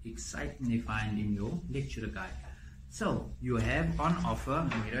will excitingly find in your lecturer guide. So you have on offer,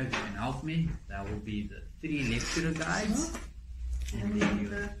 Amira, if you can help me, that will be the 3 lecturer guides, and then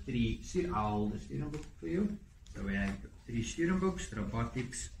your 3, I'll hold the student book for you. So we have 3 student books,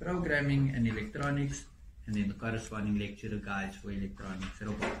 robotics, programming, and electronics, and then the corresponding lecturer guides for electronics,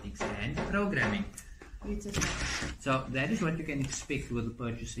 robotics, and programming. So that is what you can expect with the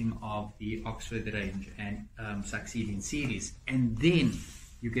purchasing of the Oxford range and Succeeding series. And then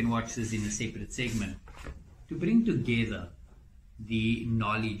you can watch this in a separate segment to bring together the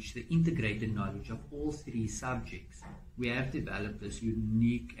knowledge, the integrated knowledge of all three subjects, we have developed this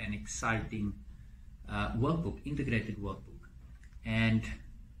unique and exciting workbook, integrated workbook, and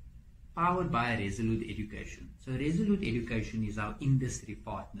powered by Resolute Education. So Resolute Education is our industry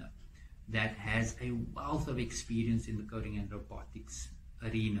partner that has a wealth of experience in the coding and robotics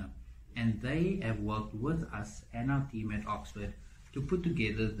arena, and they have worked with us and our team at Oxford to put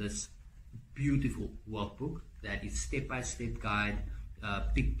together this beautiful workbook that is step-by-step guide,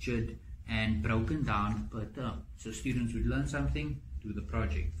 pictured and broken down per term. So students would learn something, do the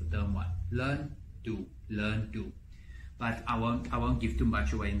project for term 1, learn, do, learn, do. But I won't give too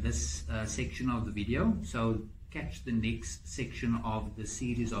much away in this section of the video. So catch the next section of the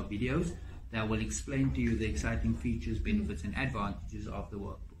series of videos that will explain to you the exciting features, benefits, and advantages of the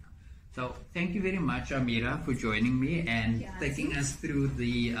workbook. So thank you very much, Amira, for joining me and taking us through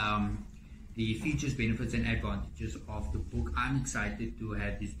the features, benefits, and advantages of the book. I'm excited to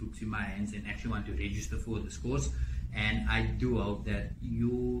have these books in my hands and actually want to register for this course. And I do hope that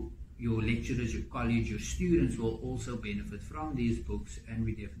your lecturers, your college, your students will also benefit from these books, and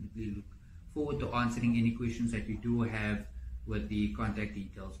we definitely look forward to answering any questions that you do have with the contact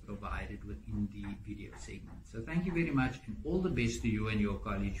details provided within the video segment. So thank you very much, and all the best to you and your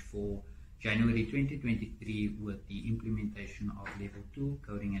college for January 2023 with the implementation of Level 2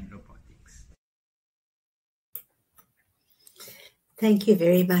 Coding and Robotics. Thank you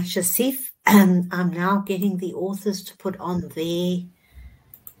very much, Asif. I'm now getting the authors to put on their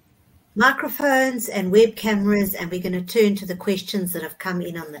microphones and web cameras, and we're going to turn to the questions that have come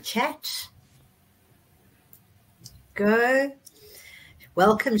in on the chat. Go.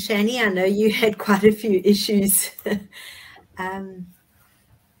 Welcome, Shani. I know you had quite a few issues.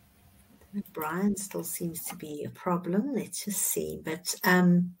 Brian still seems to be a problem. Let's just see. But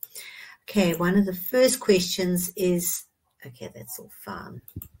okay, one of the first questions is, okay, that's all fine.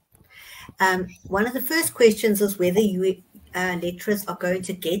 One of the first questions is whether you lecturers are going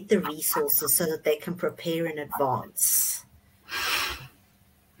to get the resources so that they can prepare in advance.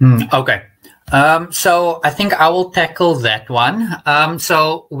 Okay. So I think I will tackle that one.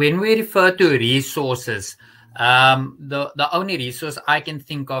 So when we refer to resources, the only resource I can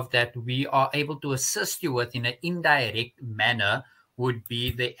think of that we are able to assist you with in an indirect manner would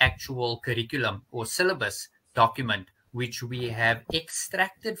be the actual curriculum or syllabus document, which we have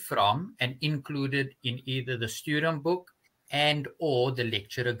extracted from and included in either the student book and or the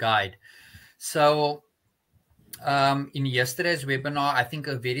lecturer guide. So in yesterday's webinar, I think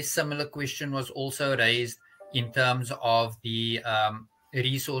a very similar question was also raised in terms of the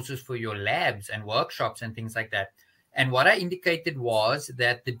resources for your labs and workshops and things like that. And what I indicated was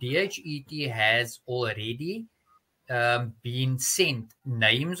that the DHET has already been sent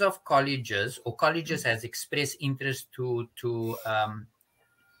names of colleges, or colleges has expressed interest to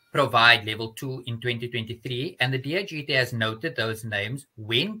provide level 2 in 2023, and the DHET has noted those names,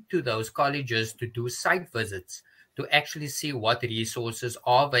 went to those colleges to do site visits to actually see what resources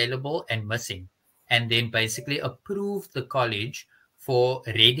are available and missing, and then basically approve the college for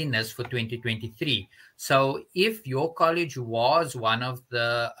readiness for 2023. So if your college was one of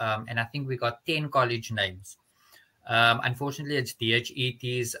the, and I think we got 10 college names, unfortunately, it's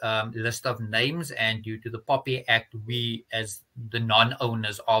DHET's list of names, and due to the POPI Act, we as the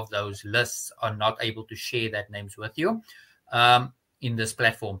non-owners of those lists are not able to share that names with you in this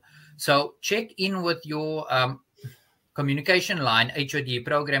platform. So check in with your communication line, HOD,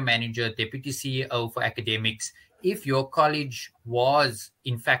 Program Manager, Deputy CEO for Academics, if your college was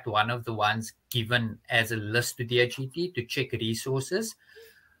in fact one of the ones given as a list to DHET to check resources.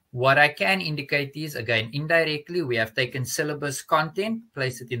 What I can indicate is, again, indirectly, we have taken syllabus content,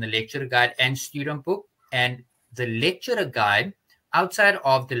 placed it in the lecturer guide and student book. And the lecturer guide, outside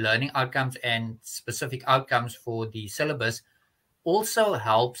of the learning outcomes and specific outcomes for the syllabus, also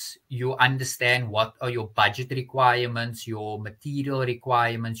helps you understand what are your budget requirements, your material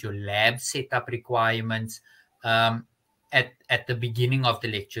requirements, your lab setup requirements at the beginning of the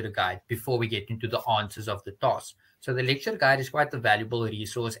lecturer guide before we get into the answers of the task. So the lecture guide is quite a valuable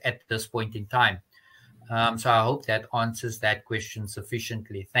resource at this point in time. So I hope that answers that question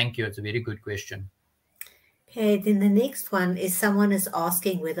sufficiently. Thank you. It's a very good question. Okay, then the next one is someone is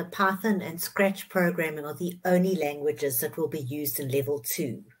asking whether Python and Scratch programming are the only languages that will be used in level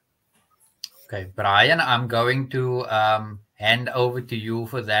 2. Okay, Brian, I'm going to hand over to you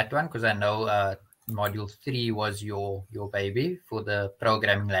for that one because I know module 3 was your baby for the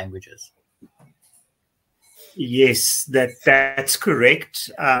programming languages. Yes, that's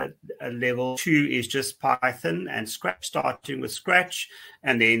correct. Level 2 is just Python and Scratch, starting with Scratch,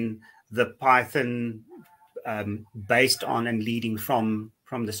 and then the Python based on and leading from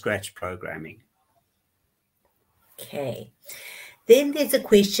the scratch programming. Okay. Then there's a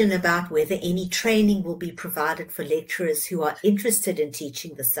question about whether any training will be provided for lecturers who are interested in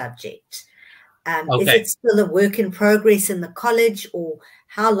teaching the subject. Is it still a work in progress in the college, or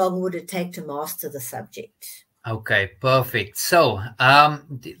how long would it take to master the subject? Okay, perfect. So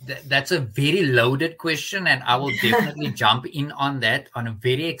that's a very loaded question, and I will definitely jump in on that on a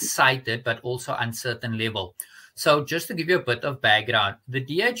very excited but also uncertain level. So just to give you a bit of background, the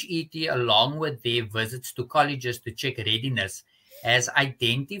DHET, along with their visits to colleges to check readiness, has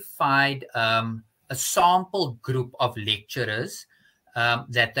identified a sample group of lecturers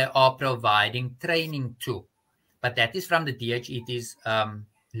that they are providing training to. But that is from the DHET's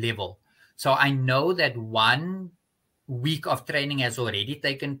level. So I know that 1 week of training has already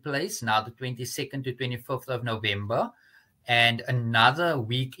taken place, now the 22nd to 25th of November. And another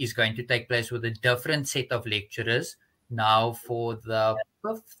week is going to take place with a different set of lecturers now for the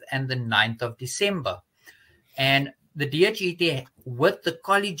 5th and the 9th of December. And the DHET, with the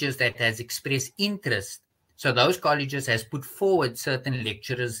colleges that has expressed interest, so those colleges has put forward certain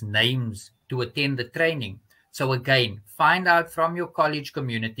lecturers' names to attend the training. So again, find out from your college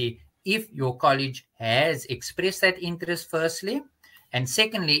community if your college has expressed that interest firstly, and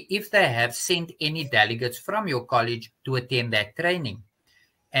secondly, if they have sent any delegates from your college to attend that training.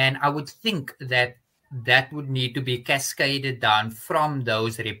 And I would think that that would need to be cascaded down from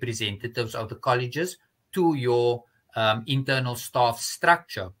those representatives of the colleges to your internal staff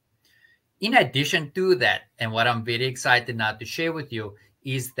structure. In addition to that, and what I'm very excited now to share with you,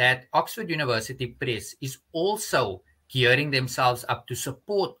 is that Oxford University Press is also gearing themselves up to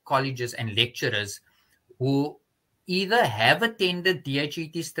support colleges and lecturers who either have attended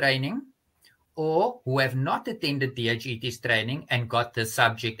DHET's training or who have not attended DHET's training and got the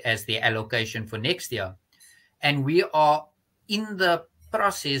subject as their allocation for next year. And we are in the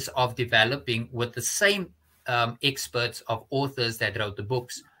process of developing, with the same experts of authors that wrote the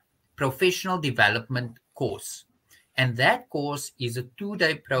books, professional development course. And that course is a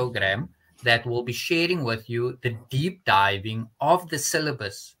 2-day program that will be sharing with you the deep diving of the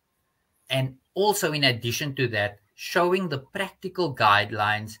syllabus. And also, in addition to that, showing the practical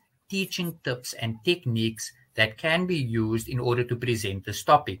guidelines, teaching tips and techniques that can be used in order to present this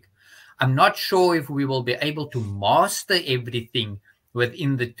topic. I'm not sure if we will be able to master everything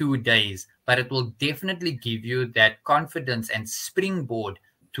within the 2 days, but it will definitely give you that confidence and springboard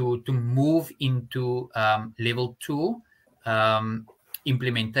to move into level 2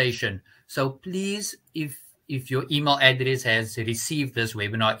 implementation. So please, if your email address has received this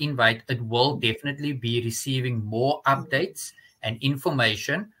webinar invite, it will definitely be receiving more updates and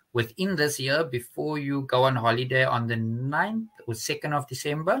information within this year before you go on holiday on the 9th or 2nd of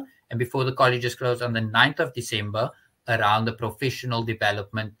December, and before the colleges close on the 9th of December, around the professional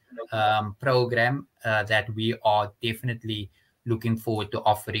development program that we are definitely looking forward to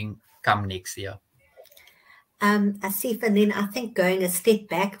offering come next year. Asif, and then I think going a step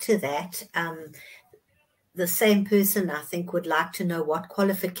back to that, the same person, I think, would like to know what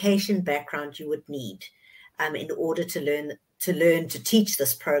qualification background you would need in order to learn to teach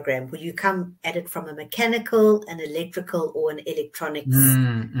this program. Will you come at it from a mechanical, an electrical, or an electronics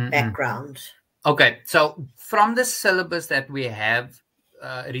background? Okay, so from the syllabus that we have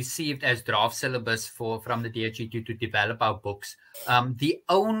received as draft syllabus from the DHET to develop our books, the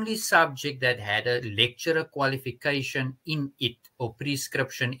only subject that had a lecturer qualification in it or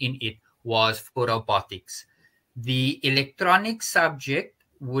prescription in it was for robotics. The electronics subject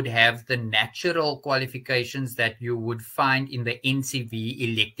would have the natural qualifications that you would find in the NCV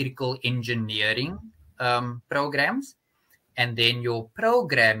electrical engineering programs. And then your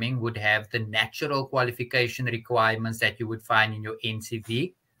programming would have the natural qualification requirements that you would find in your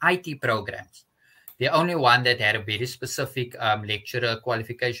NCV IT programs. The only one that had a very specific lecturer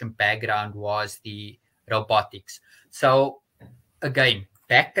qualification background was the robotics. So again,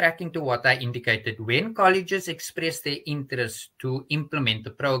 backtracking to what I indicated, when colleges express their interest to implement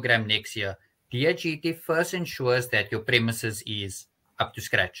the program next year, DHET first ensures that your premises is up to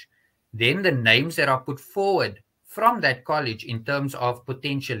scratch. Then the names that are put forward from that college in terms of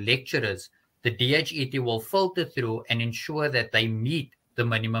potential lecturers, the DHET will filter through and ensure that they meet the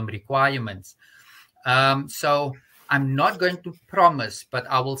minimum requirements. So I'm not going to promise, but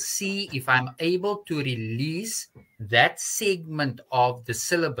I will see if I'm able to release that segment of the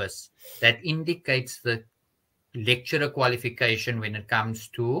syllabus that indicates the lecturer qualification when it comes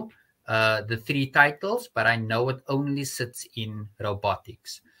to the 3 titles, but I know it only sits in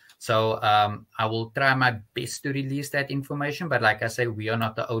robotics. So I will try my best to release that information. But like I say, we are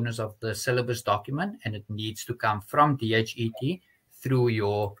not the owners of the syllabus document, and it needs to come from DHET through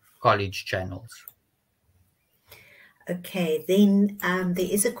your college channels. Okay, then there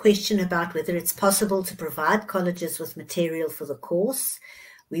is a question about whether it's possible to provide colleges with material for the course.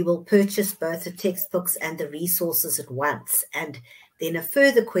 We will purchase both the textbooks and the resources at once. And then a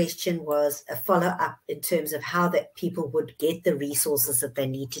further question was a follow-up in terms of how that people would get the resources that they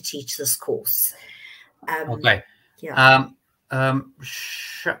need to teach this course. Okay. Yeah.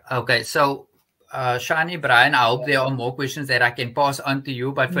 Okay, so Shani, Brian, I hope there are more questions that I can pass on to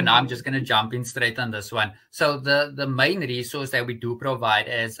you, but for now I'm just going to jump in straight on this one. So the main resource that we do provide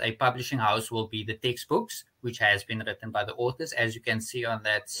as a publishing house will be the textbooks, which has been written by the authors, as you can see on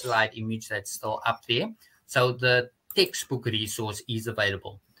that slide image that's still up there. So the textbook resource is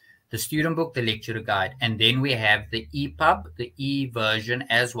available, the student book, the lecturer guide, and then we have the EPUB, the e-version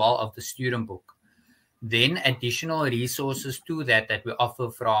as well of the student book. Then additional resources to that we offer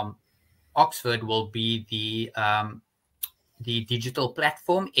from Oxford will be the digital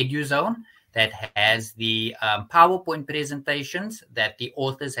platform EduZone that has the PowerPoint presentations that the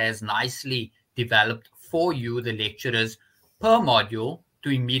authors has nicely developed for you, the lecturers, per module to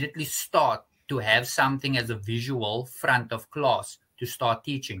immediately start to have something as a visual front of class to start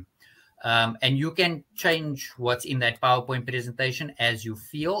teaching. And you can change what's in that PowerPoint presentation as you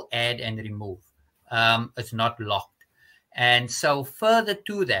feel, add and remove. It's not locked. And so further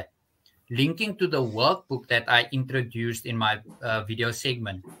to that, linking to the workbook that I introduced in my video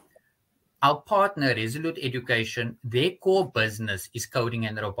segment, our partner, Resolute Education, their core business is coding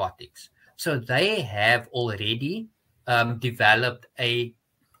and robotics. So they have already developed a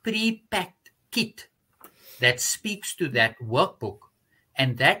pre-packed kit that speaks to that workbook.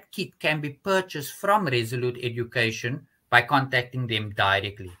 And that kit can be purchased from Resolute Education by contacting them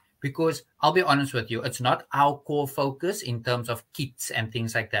directly. Because I'll be honest with you, it's not our core focus in terms of kits and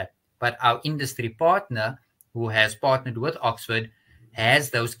things like that. But our industry partner, who has partnered with Oxford, has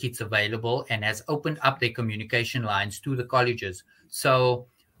those kits available and has opened up their communication lines to the colleges. So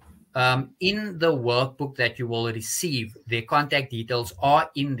in the workbook that you will receive, their contact details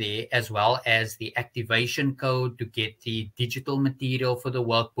are in there, as well as the activation code to get the digital material for the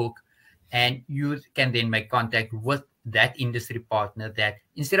workbook. And you can then make contact with that industry partner that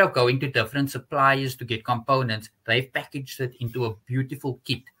instead of going to different suppliers to get components, they've packaged it into a beautiful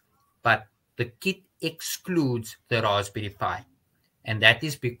kit. But the kit excludes the Raspberry Pi. And that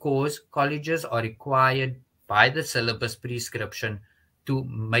is because colleges are required by the syllabus prescription to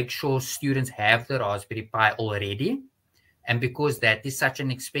make sure students have the Raspberry Pi already. And because that is such an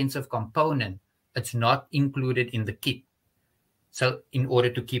expensive component, it's not included in the kit. So in order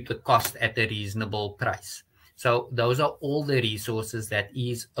to keep the cost at a reasonable price. So those are all the resources that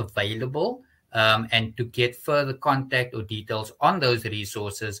is available. And to get further contact or details on those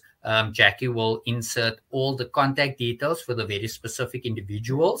resources, Jackie will insert all the contact details for the very specific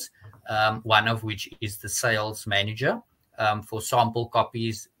individuals, one of which is the sales manager, for sample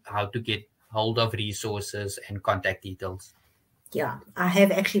copies, how to get hold of resources and contact details. Yeah, I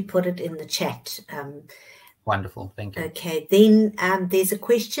have actually put it in the chat. Wonderful, thank you. Okay, then there's a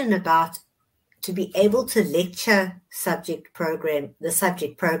question about to be able to lecture the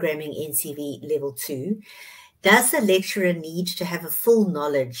subject programming NCV level 2, does the lecturer need to have a full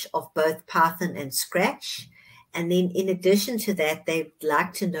knowledge of both Python and Scratch? And then in addition to that, they'd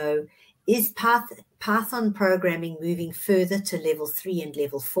like to know, is Python programming moving further to level 3 and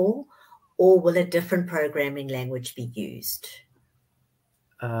level 4, or will a different programming language be used?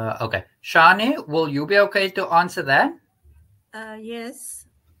 Okay. Shani, will you be okay to answer that? Yes.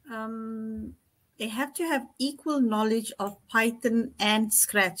 They have to have equal knowledge of Python and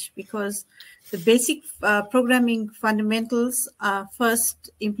Scratch because the basic programming fundamentals are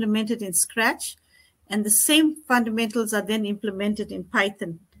first implemented in Scratch, and the same fundamentals are then implemented in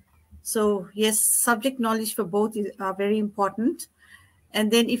Python. So yes, subject knowledge for both are very important.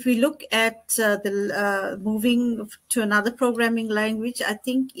 And then if we look at the moving to another programming language, I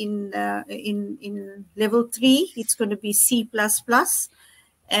think in level 3, it's going to be C++.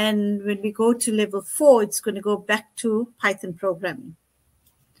 And when we go to level 4, it's going to go back to Python programming.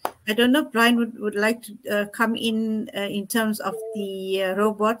 I don't know if Brian would like to come in terms of the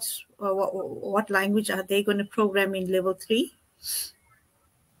robots, or what language are they going to program in level 3?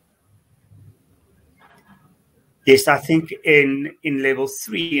 Yes, I think in level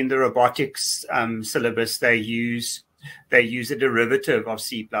 3 in the robotics syllabus, they use a derivative of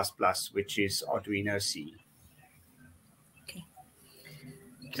C++, which is Arduino C. Okay.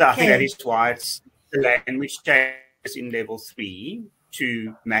 So I think that is why it's the language changes in level 3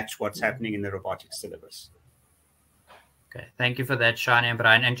 to match what's happening in the robotics syllabus. Okay, thank you for that, Shani and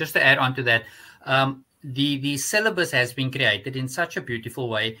Brian. And just to add on to that, the syllabus has been created in such a beautiful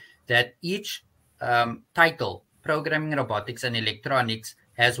way that each title, Programming, Robotics and Electronics,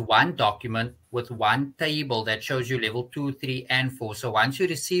 has one document with one table that shows you level 2, 3, and 4. So once you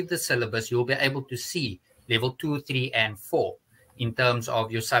receive the syllabus, you'll be able to see level 2, 3, and 4 in terms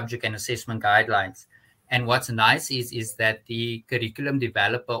of your subject and assessment guidelines. And what's nice is that the curriculum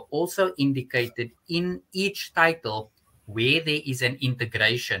developer also indicated in each title where there is an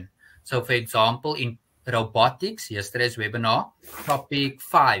integration. So for example, in robotics, yesterday's webinar, topic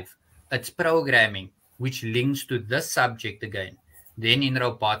 5, it's programming, which links to this subject again. Then in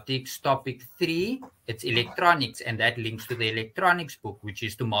robotics, topic 3, it's electronics, and that links to the electronics book, which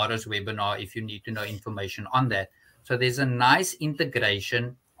is tomorrow's webinar if you need to know information on that. So there's a nice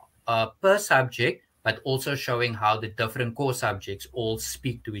integration per subject, but also showing how the different core subjects all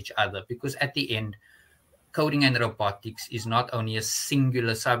speak to each other. Because at the end, coding and robotics is not only a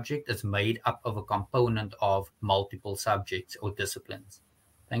singular subject, it's made up of a component of multiple subjects or disciplines.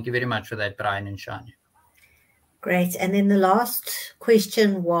 Thank you very much for that, Brian and Shani. Great. And then the last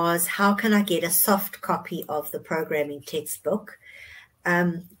question was, how can I get a soft copy of the programming textbook?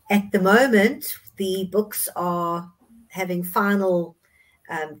 At the moment, the books are having final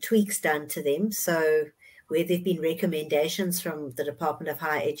tweaks done to them. So where there have been recommendations from the Department of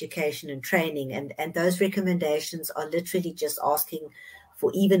Higher Education and Training, and those recommendations are literally just asking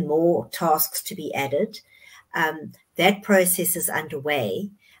for even more tasks to be added. That process is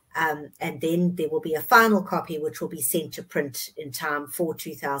underway. And then there will be a final copy which will be sent to print in time for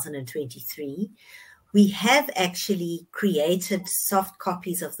 2023. We have actually created soft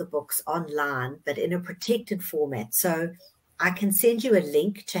copies of the books online, but in a protected format. So I can send you a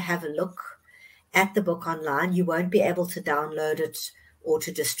link to have a look at the book online. You won't be able to download it or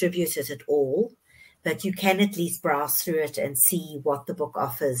to distribute it at all, but you can at least browse through it and see what the book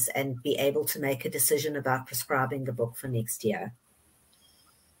offers and be able to make a decision about prescribing the book for next year.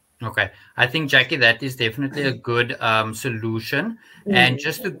 Okay, I think, Jackie, that is definitely a good solution. And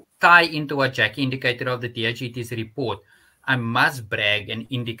just to tie into what Jackie indicated of the DHET's report, I must brag and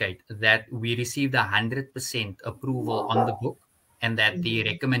indicate that we received 100% approval on the book, and that the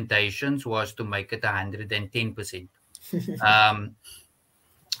recommendations was to make it 110%.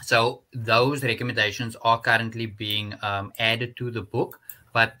 So those recommendations are currently being added to the book,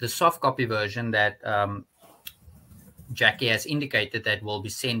 but the soft copy version that Jackie has indicated that will be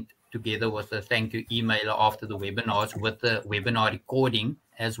sent together with a thank you email after the webinars with the webinar recording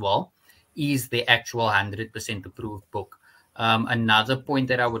as well is the actual 100% approved book. Another point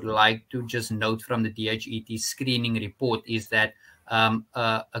that I would like to just note from the DHET screening report is that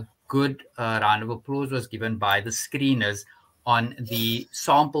a good round of applause was given by the screeners on the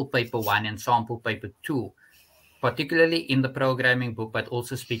sample paper 1 and sample paper 2, particularly in the programming book, but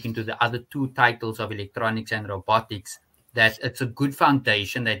also speaking to the other 2 titles of electronics and robotics, that it's a good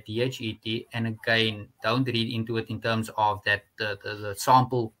foundation that DHET, and again, don't read into it in terms of that the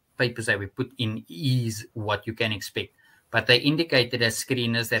sample papers that we put in is what you can expect. But they indicated as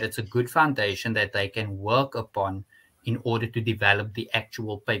screeners that it's a good foundation that they can work upon in order to develop the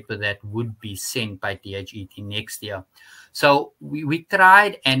actual paper that would be sent by DHET next year. So we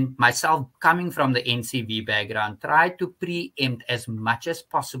tried, and myself coming from the NCV background, tried to preempt as much as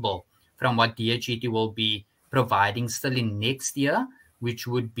possible from what DHET will be providing still in next year, which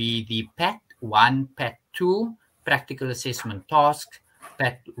would be the PAT 1, PAT 2, practical assessment tasks,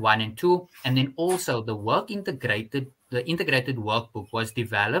 PAT 1 and 2, and then also the integrated workbook was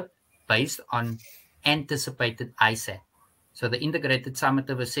developed based on anticipated ISAT. So the integrated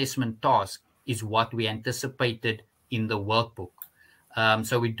summative assessment task is what we anticipated in the workbook.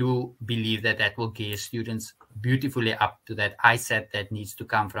 So we do believe that that will gear students beautifully up to that ISAT that needs to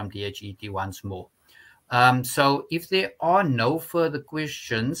come from DHET once more. So if there are no further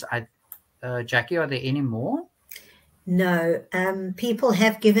questions, Jackie, are there any more? No, people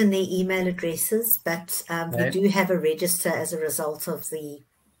have given their email addresses, but we do have a register as a result of the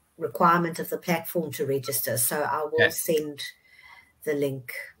requirement of the platform to register. So I will send the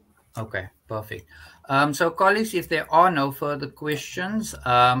link. Okay, perfect. So colleagues, if there are no further questions,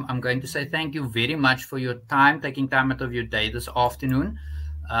 I'm going to say thank you very much for your time, taking time out of your day this afternoon.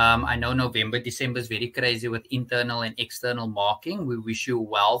 I know November, December is very crazy with internal and external marking. We wish you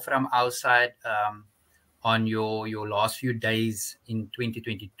well from our side on your last few days in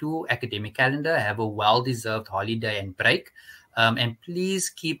 2022 academic calendar. Have a well-deserved holiday and break. And please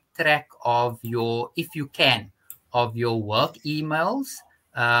keep track of your, if you can, of your work emails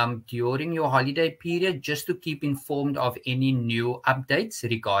during your holiday period, just to keep informed of any new updates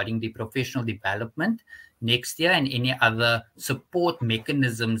regarding the professional development next year and any other support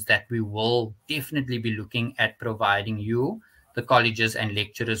mechanisms that we will definitely be looking at providing you, the colleges and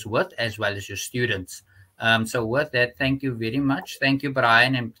lecturers with, as well as your students. So with that, thank you very much. Thank you,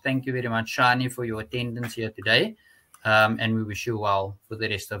 Brian, and thank you very much, Shani, for your attendance here today. And we wish you well for the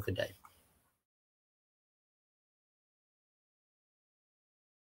rest of the day.